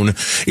down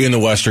in the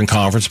Western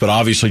Conference, but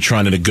obviously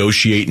trying to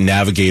negotiate and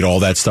navigate all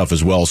that stuff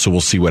as well. So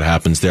we'll see what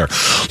happens there.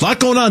 A lot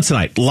going on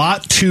tonight. A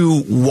lot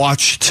to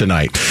watch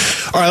tonight.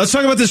 All right, let's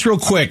talk about this real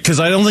quick because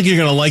I don't think you're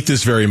going to like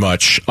this very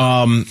much.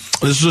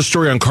 This is a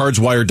story on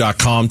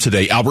cardswire.com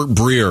today. Albert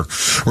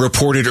Breer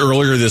reported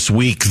earlier this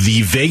week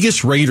the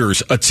Vegas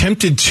Raiders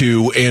attempted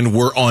to and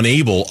were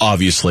unable,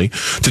 obviously,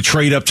 to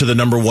trade up to the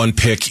number 1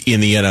 pick in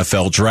the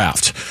NFL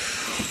draft.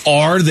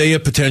 Are they a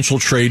potential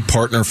trade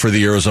partner for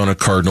the Arizona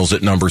Cardinals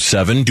at number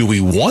 7? Do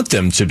we want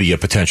them to be a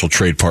potential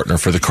trade partner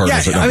for the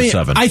Cardinals at number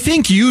 7? I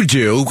think you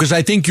do, because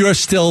I think you're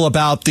still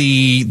about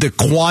the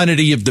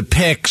quantity of the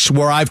picks,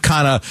 where I've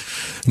kind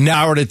of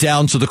narrowed it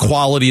down to the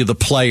quality of the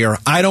player.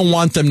 I don't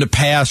want them to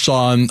pass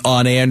on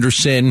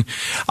Anderson.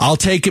 I'll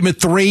take him at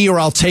 3 or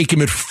I'll take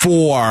him at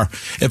 4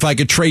 if I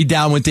could trade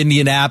down with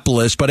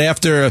Indianapolis. But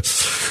after,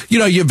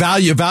 you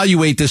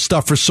evaluate this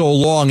stuff for so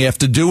long,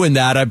 after doing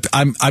that,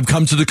 I've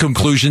come to the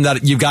conclusion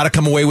that you've got to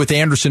come away with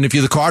Anderson if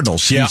you're the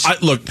Cardinals. Yeah,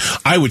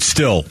 I would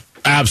still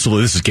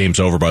absolutely. This is game's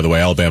over, by the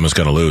way. Alabama's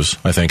going to lose.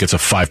 I think it's a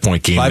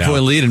 5-point game.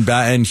 5-point lead,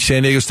 and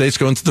San Diego State's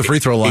going to the free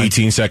throw line.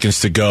 18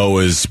 seconds to go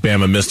as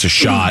Bama missed a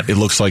shot. It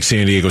looks like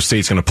San Diego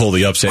State's going to pull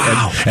the upset.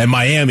 Wow. And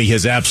Miami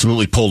has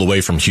absolutely pulled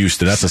away from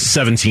Houston. That's a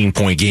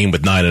 17-point game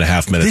with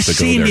 9.5 minutes to go. This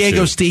San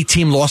Diego State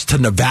team lost to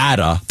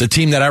Nevada, the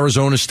team that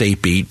Arizona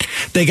State beat.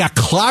 They got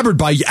clobbered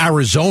by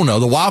Arizona.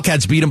 The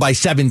Wildcats beat them by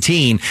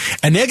 17,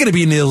 and they're going to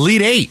be in the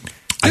Elite 8.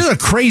 This is a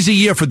crazy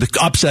year for the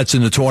upsets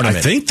in the tournament.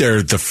 I think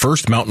they're the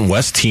first Mountain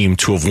West team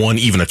to have won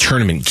even a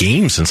tournament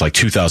game since like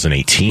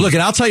 2018. Look,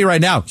 and I'll tell you right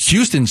now,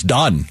 Houston's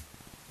done.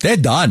 They're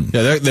done.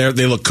 Yeah,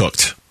 they look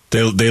cooked.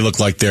 They look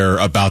like they're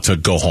about to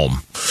go home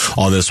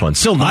on this one.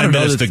 Still 9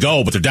 minutes to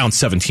go, but they're down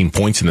 17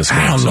 points in this game.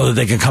 I don't know that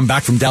they can come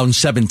back from down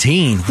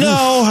 17.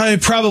 No,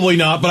 probably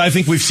not, but I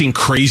think we've seen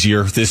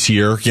crazier this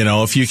year.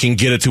 If you can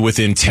get it to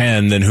within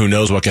 10, then who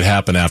knows what could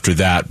happen after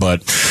that.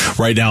 But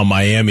right now,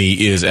 Miami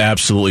is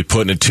absolutely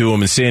putting it to them,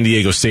 and San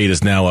Diego State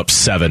is now up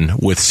 7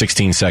 with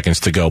 16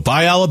 seconds to go.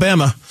 Bye,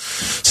 Alabama.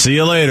 See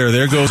you later.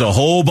 There goes a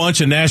whole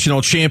bunch of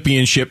national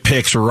championship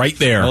picks right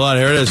there. Hold on,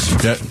 here it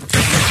is. Yeah.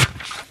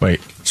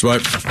 Wait.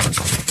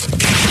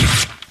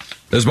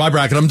 There's my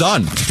bracket. I'm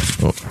done.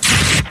 Well,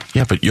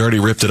 yeah, but you already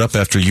ripped it up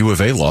after U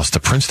of A lost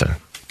to Princeton.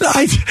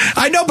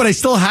 I know, but I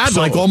still had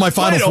all my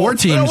Final Four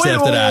teams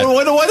after that.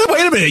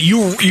 Wait a minute.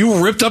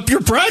 You ripped up your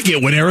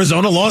bracket when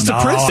Arizona lost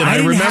to Princeton. I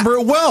remember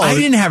it well. I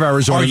didn't have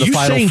Arizona in the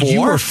Final Four. Are you saying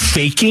you were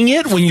faking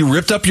it when you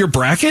ripped up your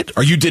bracket?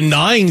 Are you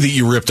denying that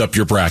you ripped up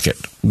your bracket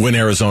when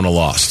Arizona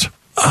lost?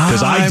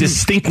 Because I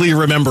distinctly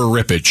remember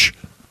rippage.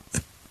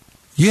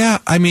 Yeah,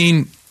 I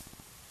mean,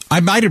 I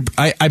might have.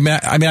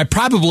 I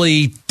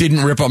probably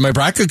didn't rip up my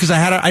bracket because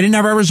I didn't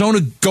have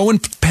Arizona going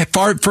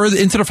further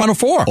into the Final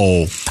Four.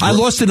 Oh, I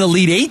lost an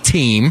Elite 8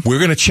 team. We're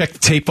going to check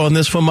tape on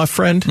this one, my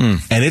friend,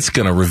 and it's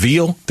going to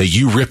reveal that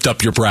you ripped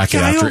up your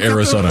bracket after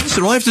Arizona.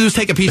 Listen, all I have to do is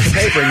take a piece of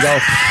paper and go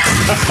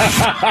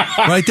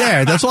right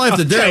there. That's all I have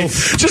to do. Okay.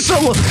 Just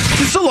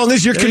so long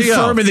as you're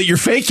confirming that you're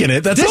faking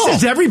it. That's this all.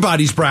 Is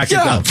everybody's bracket.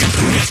 Yeah.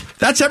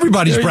 That's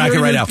everybody's bracket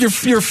right now.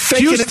 You're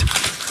faking it.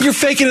 You're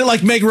faking it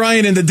like Meg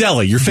Ryan in the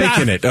deli. You're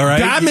faking it, all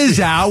right? Bama's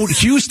out.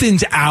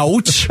 Houston's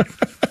out.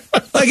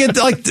 Like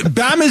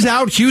Bama's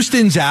out,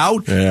 Houston's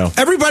out,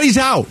 everybody's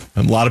out.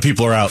 And a lot of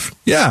people are out.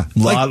 Yeah, a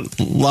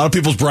lot of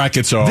people's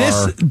brackets are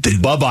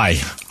bye-bye.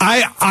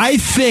 I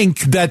think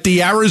that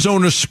the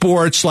Arizona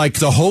sports, like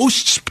the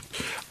hosts,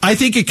 I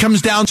think it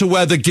comes down to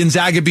whether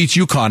Gonzaga beats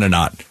UConn or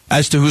not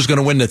as to who's going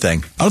to win the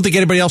thing. I don't think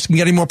anybody else can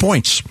get any more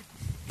points.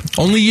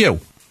 Only you.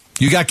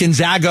 You got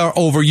Gonzaga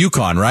over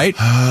UConn, right?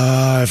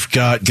 I've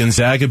got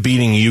Gonzaga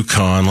beating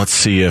UConn. Let's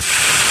see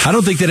if... I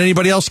don't think that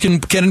anybody else can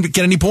get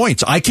any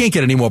points. I can't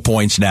get any more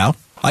points now.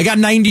 I got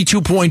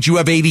 92 points. You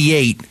have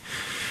 88.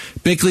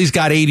 Bickley's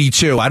got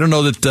 82. I don't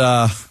know that...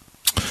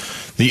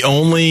 The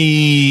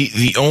only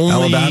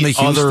Alabama,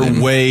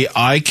 other way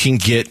I can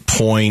get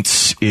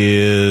points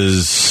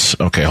is...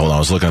 Okay, hold on. I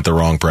was looking at the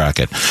wrong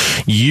bracket.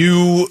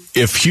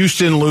 If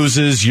Houston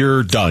loses,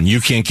 you're done. You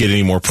can't get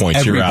any more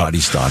points.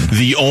 Everybody's you're out. Done.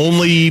 The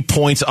only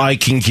points I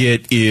can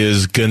get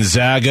is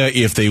Gonzaga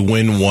if they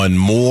win one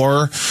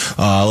more.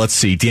 Let's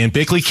see. Dan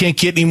Bickley can't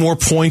get any more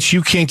points.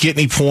 You can't get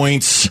any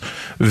points.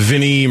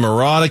 Vinny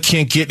Murata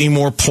can't get any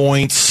more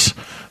points.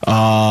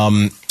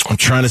 I'm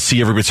trying to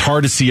see everybody. It's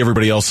hard to see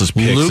everybody else's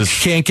picks. Luke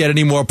can't get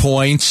any more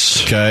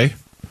points. Okay.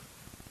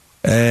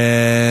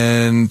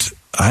 And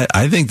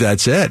I think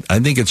that's it. I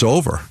think it's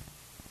over.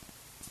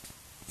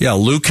 Yeah,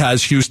 Luke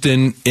has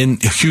Houston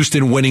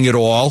winning it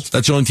all.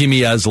 That's the only team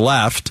he has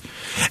left.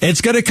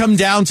 It's going to come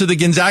down to the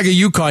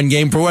Gonzaga-UConn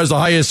game for who has the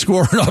highest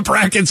score in our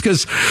brackets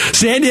because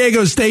San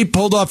Diego State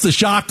pulled off the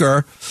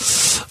shocker.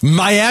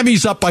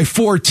 Miami's up by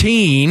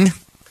 14.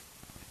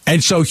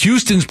 And so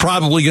Houston's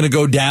probably going to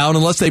go down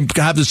unless they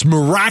have this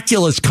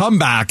miraculous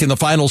comeback in the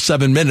final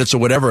 7 minutes or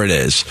whatever it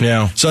is.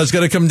 Yeah. So it's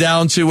going to come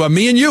down to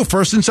me and you,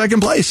 first and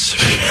second place.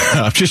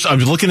 I'm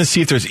looking to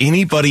see if there's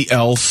anybody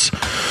else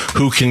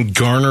who can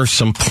garner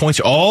some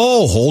points.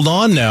 Oh, hold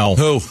on now.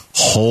 Who?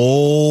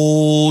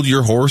 Hold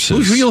your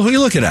horses. Who are you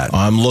looking at?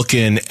 I'm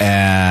looking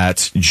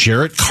at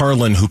Jarrett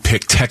Carlin, who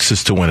picked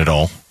Texas to win it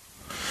all.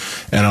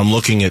 And I'm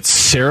looking at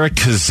Sarah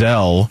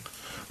Cazell,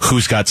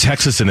 who's got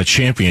Texas in a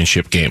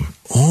championship game.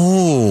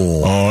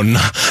 Oh,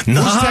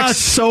 not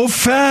so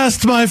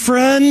fast, my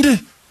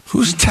friend.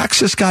 Who's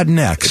Texas got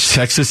next?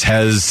 Texas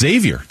has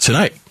Xavier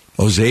tonight.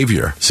 Oh,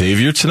 Xavier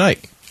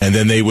tonight. And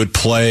then they would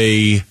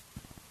play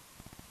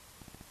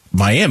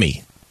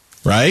Miami,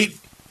 right?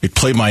 They'd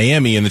play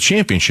Miami in the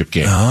championship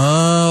game.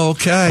 Oh,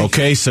 okay.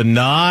 Okay, so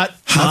how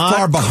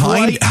far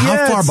behind?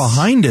 How far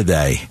behind are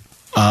they?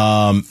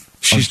 I'm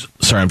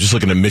just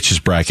looking at Mitch's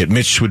bracket.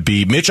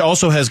 Mitch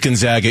also has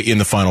Gonzaga in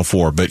the Final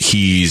Four, but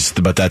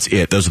that's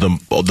it. Those are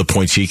the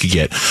points he could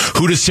get.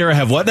 Who does Sarah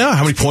have what now?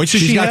 How many points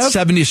does she have? She's got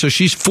 70, so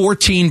she's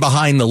 14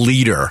 behind the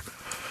leader.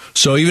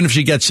 So even if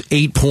she gets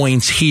 8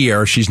 points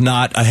here, she's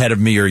not ahead of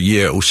me or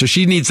you. So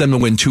she needs them to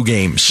win 2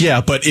 games.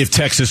 Yeah, but if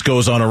Texas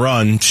goes on a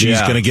run,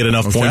 she's going to get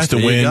enough points to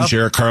win.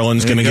 Jarrett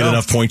Carlin's going to get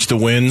enough points to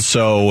win.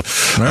 So,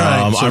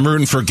 I'm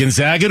rooting for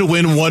Gonzaga to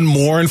win one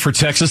more and for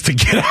Texas to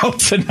get out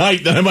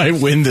tonight. Then I might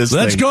win this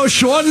Let's thing. Go,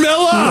 Sean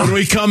Miller! When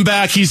we come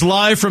back, he's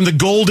live from the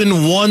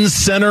Golden One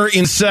Center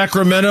in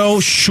Sacramento.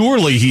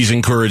 Surely he's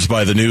encouraged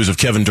by the news of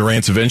Kevin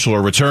Durant's eventual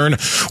return.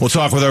 We'll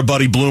talk with our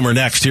buddy Bloomer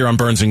next here on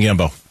Burns and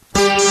Gambo.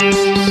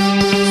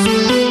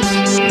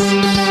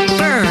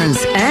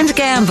 Burns and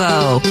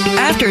Gambo.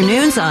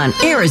 Afternoons on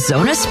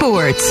Arizona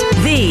Sports,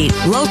 the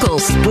local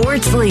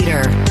sports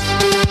leader.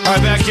 All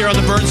right, back here on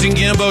the Burns and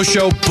Gambo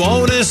Show.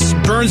 Bonus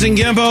Burns and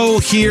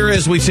Gambo here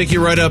as we take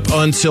you right up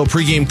until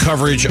pregame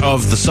coverage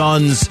of the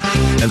Suns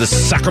and the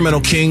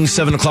Sacramento Kings.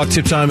 7 o'clock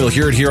tip time. You'll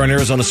hear it here on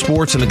Arizona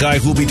Sports. And the guy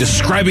who will be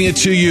describing it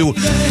to you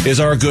is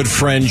our good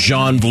friend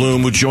John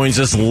Bloom, who joins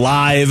us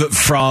live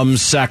from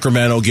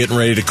Sacramento, getting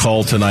ready to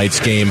call tonight's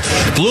game.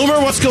 Bloomer,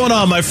 what's going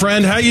on, my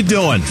friend? How you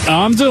doing?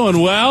 I'm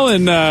doing well,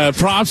 and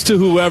props to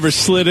whoever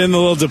slid in the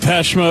little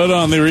Depeche Mode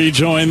on the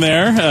rejoin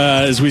there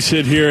as we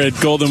sit here at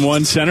Golden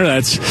One Center.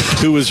 That's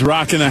who was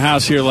rocking the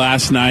house here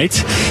last night.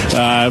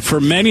 For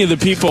many of the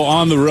people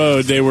on the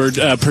road, they were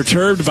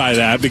perturbed by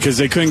that because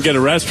they couldn't get a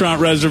restaurant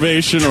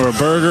reservation or a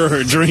burger or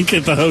a drink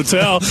at the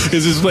hotel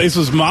because this place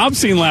was mob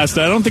scene last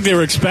night. I don't think they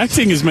were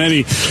expecting as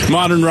many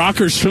modern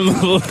rockers from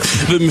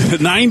the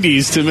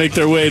 90s to make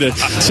their way to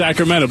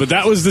Sacramento. But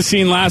that was the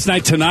scene last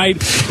night. Tonight,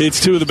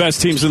 it's two of the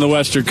best teams in the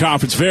Western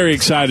Conference. Very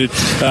excited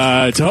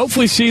to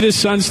hopefully see this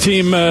Suns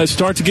team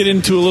start to get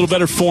into a little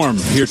better form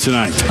here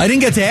tonight. I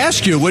didn't get to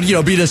ask you, would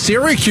you be the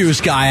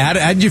Syracuse guy?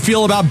 How did you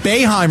feel about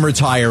Boeheim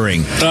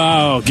retiring?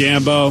 Oh,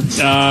 Gambo.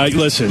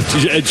 Listen,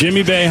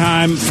 Jimmy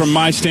Boeheim, from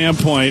my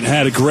standpoint,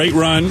 had a great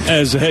run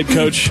as a head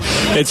coach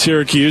at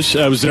Syracuse.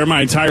 I was there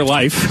my entire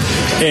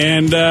life.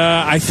 And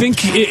I think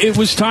it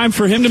was time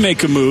for him to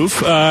make a move.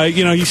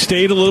 He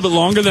stayed a little bit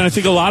longer than I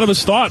think a lot of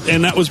us thought,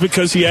 and that was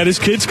because he had his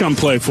kids come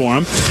play for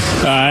him.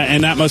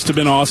 And that must have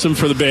been awesome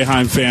for the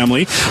Boeheim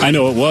family. I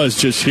know it was,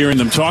 just hearing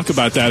them talk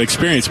about that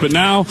experience. But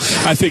now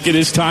I think it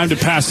is time to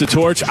pass the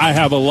torch. I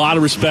have a lot of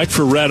of respect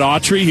for Red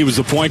Autry. He was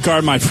the point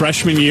guard my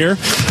freshman year.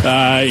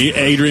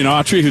 Adrian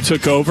Autry, who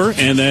took over.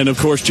 And then, of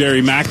course,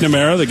 Jerry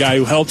McNamara, the guy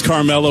who helped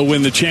Carmelo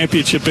win the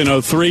championship in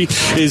 2003,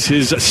 is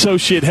his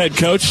associate head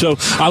coach. So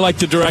I like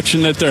the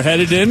direction that they're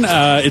headed in.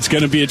 It's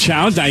going to be a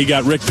challenge. Now you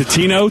got Rick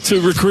Pitino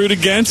to recruit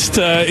against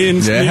in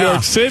New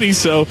York City.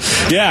 So,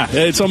 yeah,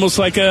 it's almost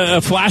like a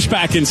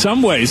flashback in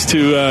some ways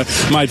to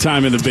my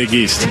time in the Big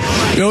East.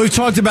 We've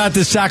talked about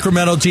this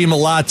Sacramento team a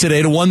lot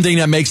today. The one thing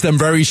that makes them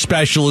very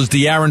special is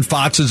De'Aaron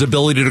Fox's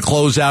ability to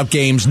close out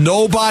games.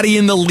 Nobody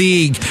in the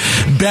league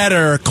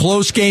better,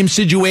 close game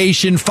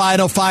situation,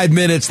 final 5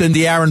 minutes than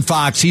De'Aaron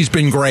Fox. He's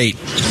been great.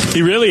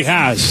 He really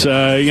has.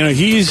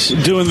 He's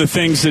doing the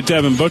things that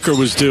Devin Booker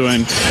was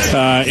doing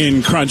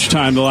in crunch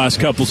time the last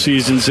couple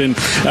seasons. And,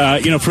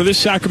 for this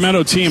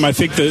Sacramento team, I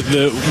think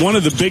one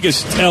of the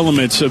biggest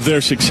elements of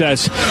their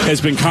success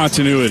has been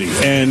continuity.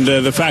 And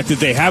the fact that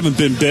they haven't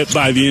been bit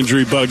by the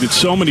injury bug that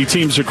so many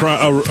teams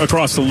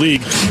across the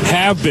league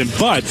have been.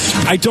 But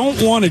I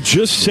don't want to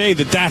just say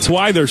that that's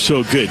why they're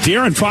so good.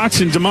 De'Aaron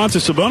Fox and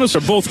Domantas Sabonis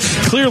are both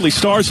clearly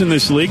stars in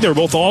this league. They're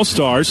both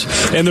all-stars,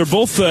 and they're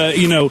both,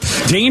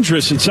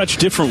 dangerous in such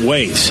different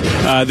ways.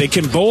 They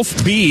can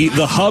both be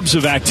the hubs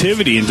of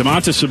activity, and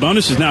Domantas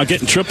Sabonis is now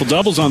getting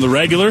triple-doubles on the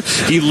regular.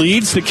 He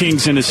leads the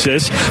Kings in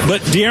assists,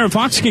 but De'Aaron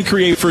Fox can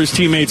create for his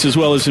teammates as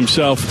well as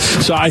himself.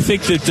 So I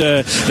think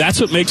that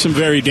that's what makes him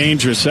very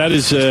dangerous. That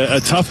is a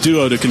tough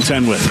duo to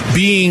contend with.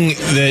 Being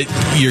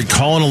that you're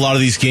calling a lot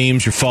of these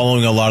games, you're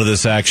following a lot of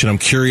this action, I'm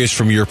curious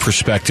from your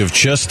perspective,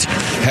 just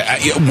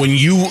when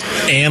you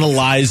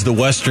analyze the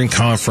Western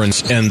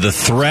Conference and the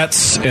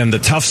threats and the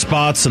tough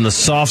spots and the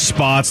soft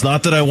spots,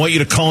 not that I want you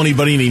to call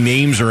anybody any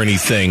names or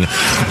anything,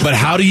 but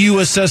how do you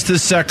assess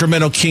this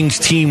Sacramento Kings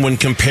team when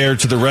compared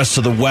to the rest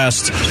of the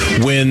West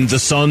when the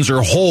Suns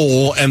are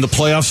whole and the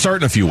playoffs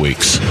start in a few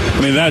weeks?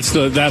 I mean, that's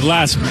that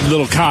last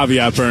little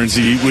caveat, Burns,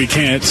 we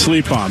can't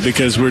sleep on,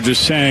 because we're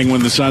just saying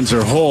when the Suns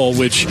are whole,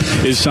 which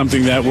is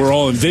something that we're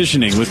all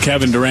envisioning with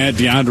Kevin Durant,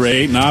 DeAndre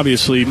Ayton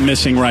obviously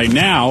missing right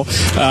now.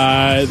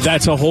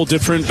 That's a whole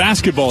different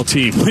basketball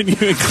team when you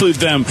include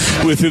them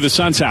with who the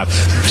Suns have.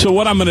 So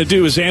what I'm going to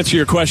do is answer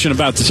your question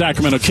about the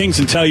Sacramento Kings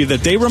and tell you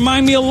that they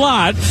remind me a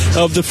lot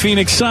of the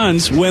Phoenix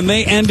Suns when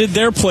they ended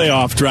their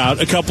playoff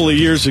drought a couple of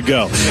years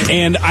ago.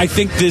 And I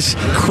think this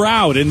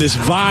crowd and this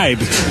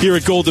vibe here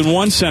at Golden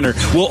One Center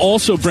will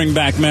also bring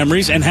back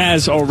memories, and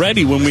has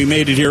already when we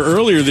made it here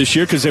earlier this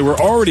year, because they were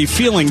already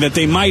feeling that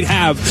they might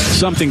have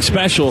something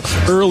special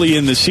early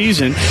in the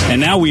season.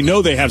 And now we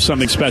know they have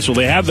something special.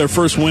 They have their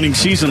first winning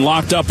season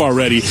locked up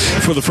already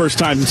for the first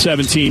time in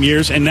 17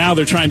 years. And now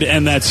they're trying to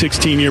end that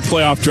 16-year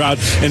playoff drought,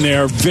 and they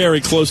are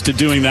very close to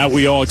doing that.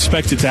 We all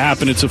expect it to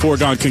happen. It's a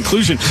foregone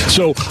conclusion.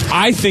 So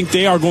I think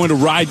they are going to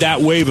ride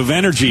that wave of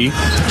energy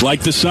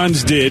like the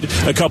Suns did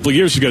a couple of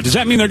years ago. Does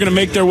that mean they're going to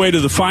make their way to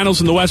the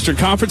finals in the Western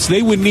Conference?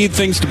 They would need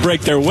things to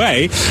break their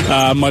way,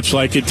 much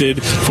like it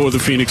did for the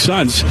Phoenix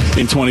Suns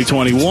in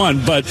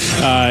 2021. But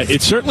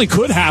it certainly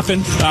could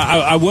happen.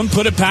 I wouldn't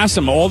put it past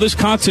them. All this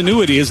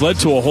continuity has led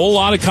to a whole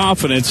lot of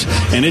confidence,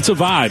 and it's a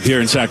vibe here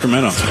in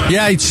Sacramento.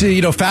 Yeah, it's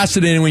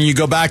fascinating when you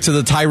go back to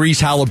the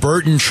Tyrese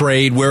Halliburton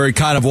trade, where it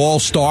kind of all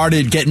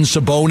started, getting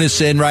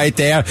Sabonis in right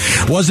there.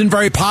 Wasn't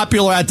very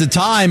popular at the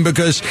time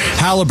because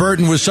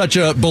Halliburton was such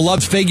a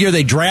beloved figure.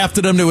 They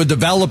drafted him. They were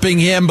developing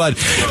him, but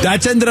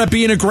that's ended up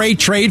being a great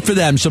trade for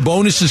them.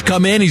 Sabonis has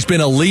come in. He's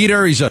been a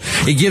leader.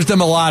 He gives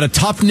them a lot of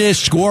toughness,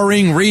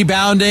 scoring,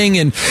 rebounding,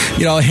 and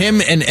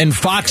him and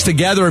Fox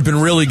together have been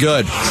really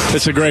good.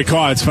 It's a great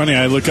call. It's funny.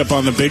 I look up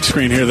on the big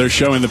screen here. They're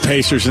showing the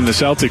Pacers and the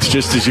Celtics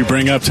just as you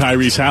bring up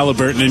Tyrese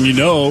Halliburton, and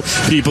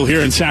people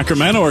here in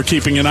Sacramento are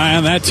keeping an eye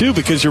on that too,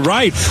 because you're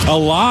right. A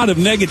lot of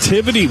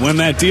negativity when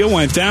that deal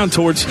went down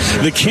towards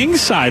the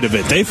Kings side of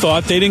it. They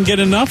thought they didn't get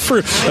enough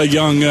for a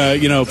young,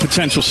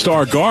 potential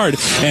star guard.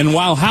 And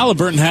while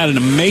Halliburton had an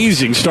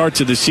amazing start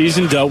to the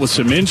season, dealt with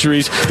some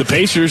injuries, the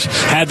Pacers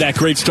had that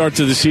great start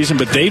to the season,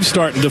 but they've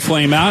started to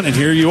flame out. And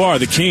here you are.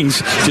 The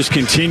Kings just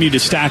continue to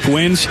stack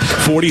wins,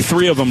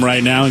 43 of them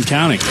right now and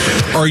counting.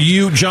 Are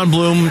you, John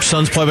Bloom,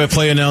 Suns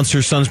play-by-play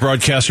announcer, Suns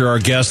broadcaster, our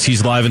guest?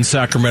 He's live in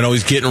Sacramento.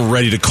 He's getting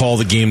ready to call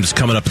the game that's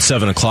coming up at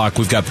 7 o'clock.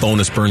 We've got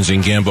Bonus, Burns,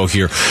 and Gambo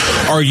here.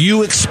 Are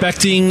you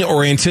expecting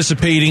or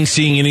anticipating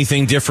seeing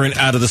anything different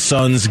out of the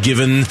Suns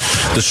given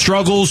the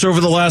struggles over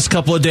the last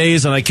couple of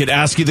days? And I could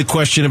ask you the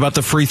question about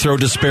the free throw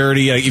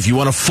disparity. If you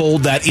want to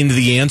fold that into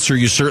the answer,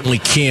 you certainly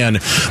can.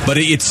 But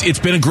it's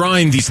been a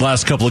grind these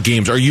last couple of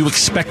games. Are you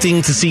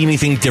expecting to see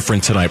anything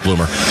different tonight,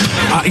 Bloomer?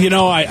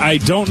 I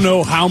don't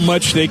know how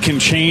much they can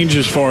change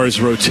as far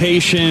as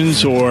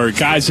rotations or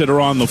guys that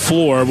are on the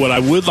floor. What I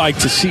would like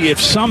to see, if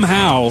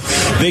somehow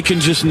they can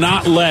just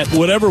not let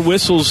whatever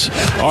whistles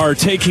are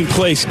taking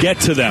place get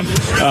to them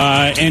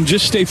and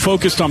just stay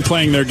focused on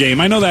playing their game.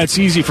 I know that's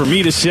easy for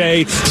me to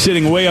say,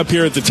 sitting way up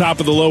here at the top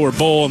of the lower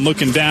bowl and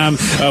looking down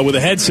with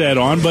a headset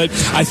on, but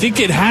I think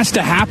it has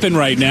to happen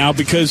right now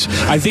because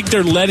I think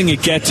they're letting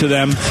it get to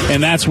them,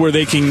 and that's where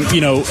they can,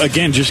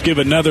 again, just give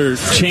another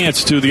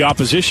chance to the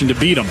opposition to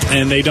beat them.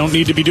 And they don't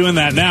need to be doing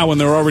that now when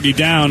they're already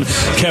down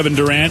Kevin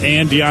Kevin Durant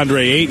and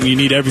DeAndre Ayton. You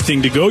need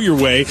everything to go your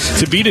way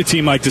to beat a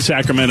team like the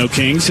Sacramento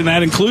Kings, and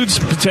that includes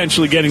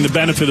potentially getting the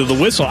benefit of the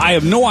whistle. I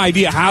have no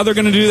idea how they're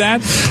going to do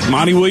that.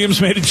 Monty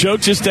Williams made a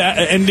joke just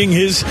ending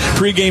his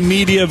pregame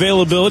media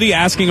availability,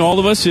 asking all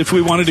of us if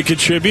we wanted to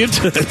contribute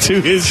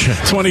to his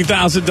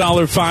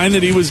 $20,000 fine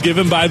that he was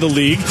given by the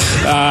league.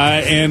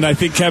 And I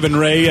think Kevin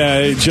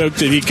Ray joked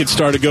that he could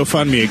start a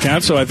GoFundMe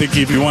account, so I think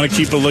if you want to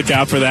keep a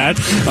lookout for that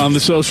on the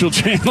social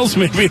channels,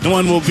 maybe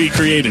one will be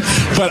created.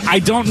 But I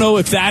don't know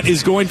if that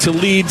is going to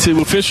lead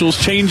to officials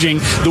changing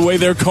the way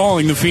they're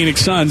calling the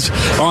Phoenix Suns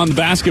on the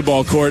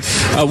basketball court.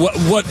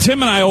 What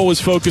Tim and I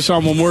always focus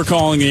on when we're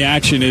calling the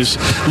action is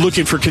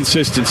looking for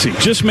consistency.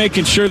 Just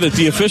making sure that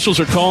the officials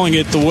are calling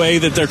it the way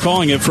that they're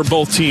calling it for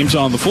both teams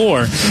on the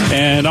floor.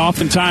 And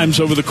oftentimes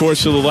over the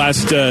course of the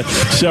last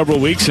several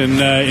weeks, and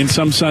in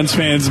some Suns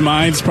fans'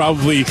 minds,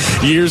 probably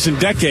years and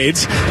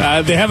decades,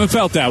 they haven't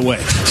felt that way.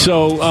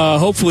 So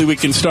hopefully we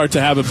can start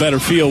to have a better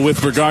feel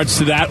with regards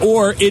to that,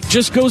 or it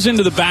just goes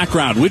into the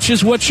background, which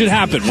is what should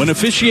happen. When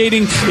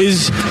officiating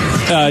is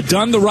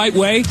done the right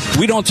way,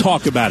 we don't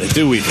talk about it,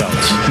 do we,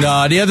 fellas?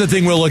 No, the other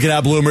thing we're looking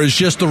at, Bloomer, is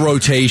just the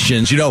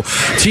rotations. You know,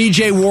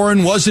 T.J.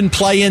 Warren wasn't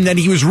playing, then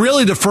he was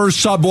really the first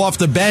sub off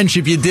the bench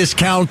if you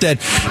discount that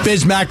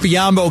Bismack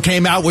Biyombo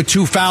came out with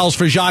 2 fouls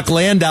for Jacques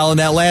Landau in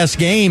that last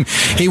game.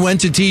 He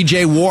went to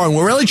T.J. Warren.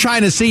 We're really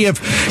trying to see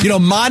if,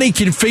 Monty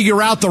can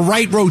figure out the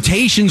right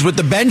rotations with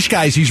the bench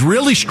guys. He's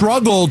really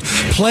struggled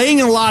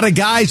playing a lot of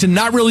guys and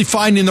not really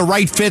finding the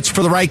right fits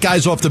for the right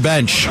guys off the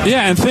bench.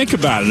 Yeah, and think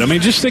about it. I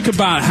mean, just think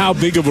about how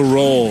big of a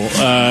role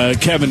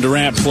Kevin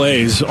Durant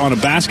plays on a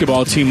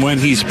basketball team when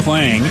he's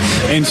playing.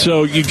 And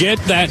so you get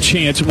that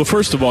chance. Well,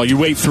 first of all, you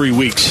wait 3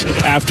 weeks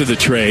after the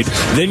trade.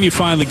 Then you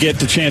finally get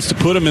the chance to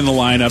put him in the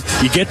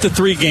lineup. You get the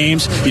 3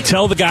 games. You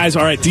tell the guys,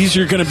 all right, these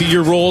are going to be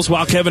your roles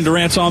while Kevin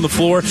Durant's on the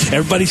floor.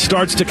 Everybody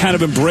starts to kind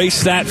of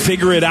embrace that,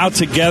 figure it out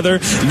together.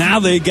 Now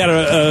they got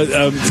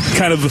a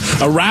kind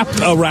of a wrap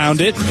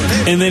around it,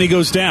 and then he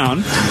goes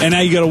down. And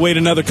now you got to wait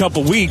another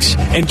couple weeks.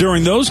 And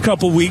during those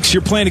couple weeks,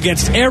 you're playing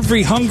against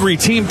every hungry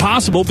team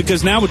possible,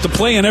 because now with the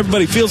play-in,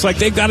 everybody feels like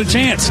they've got a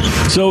chance.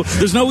 So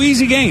there's no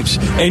easy games.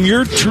 And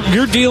you're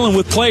dealing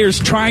with players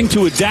trying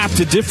to adapt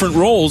to different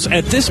roles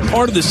at this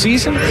part of the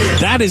season.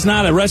 That is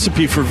not a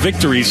recipe for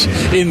victories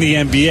in the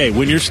NBA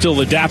when you're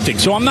still adapting.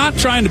 So I'm not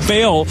trying to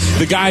bail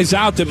the guys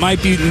out that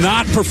might be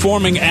not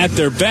performing at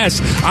their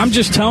best. I'm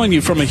just telling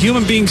you, from a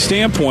human being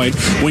standpoint,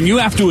 when you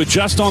have to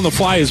adjust on the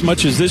fly as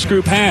much as this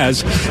group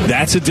has,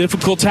 that's a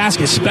difficult task,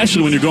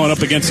 especially when you're going up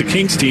against a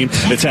Kings team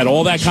that's had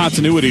all that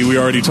continuity we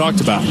already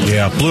talked about.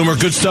 Yeah, Bloomer,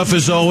 good stuff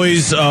as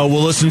always.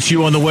 We'll listen to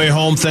you on the way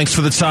home. Thanks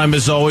for the time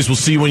as always. We'll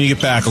see you when you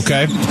get back,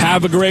 okay?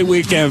 Have a great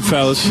weekend,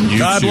 fellas.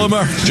 Bye,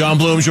 Bloomer. John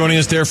Bloom joining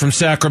us there from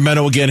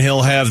Sacramento. Again,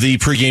 he'll have the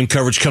pregame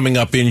coverage coming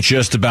up in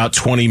just about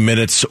 20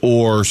 minutes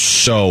or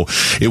so.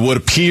 It would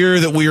appear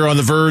that we are on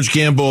the verge,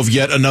 Gambo, of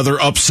yet another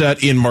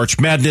upset in March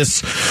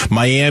Madness.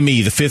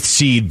 Miami, the 5th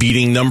seed,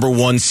 beating number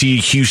 1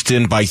 seed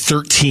Houston by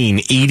 13,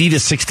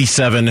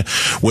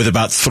 80-67, with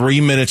about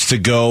 3 minutes to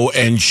go.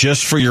 And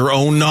just for your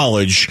own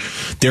knowledge,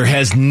 there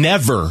has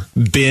never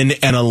been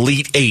an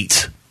Elite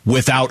 8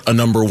 without a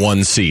number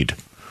 1 seed.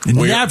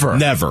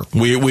 Never.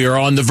 We are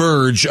on the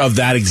verge of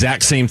that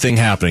exact same thing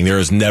happening. There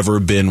has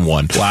never been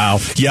one. Wow.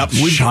 Yep.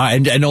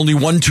 And only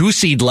 1 2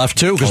 seed left,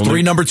 too, because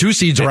 3 number 2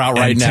 seeds are out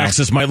right now.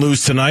 Texas might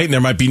lose tonight, and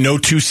there might be no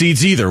 2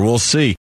 seeds either. We'll see.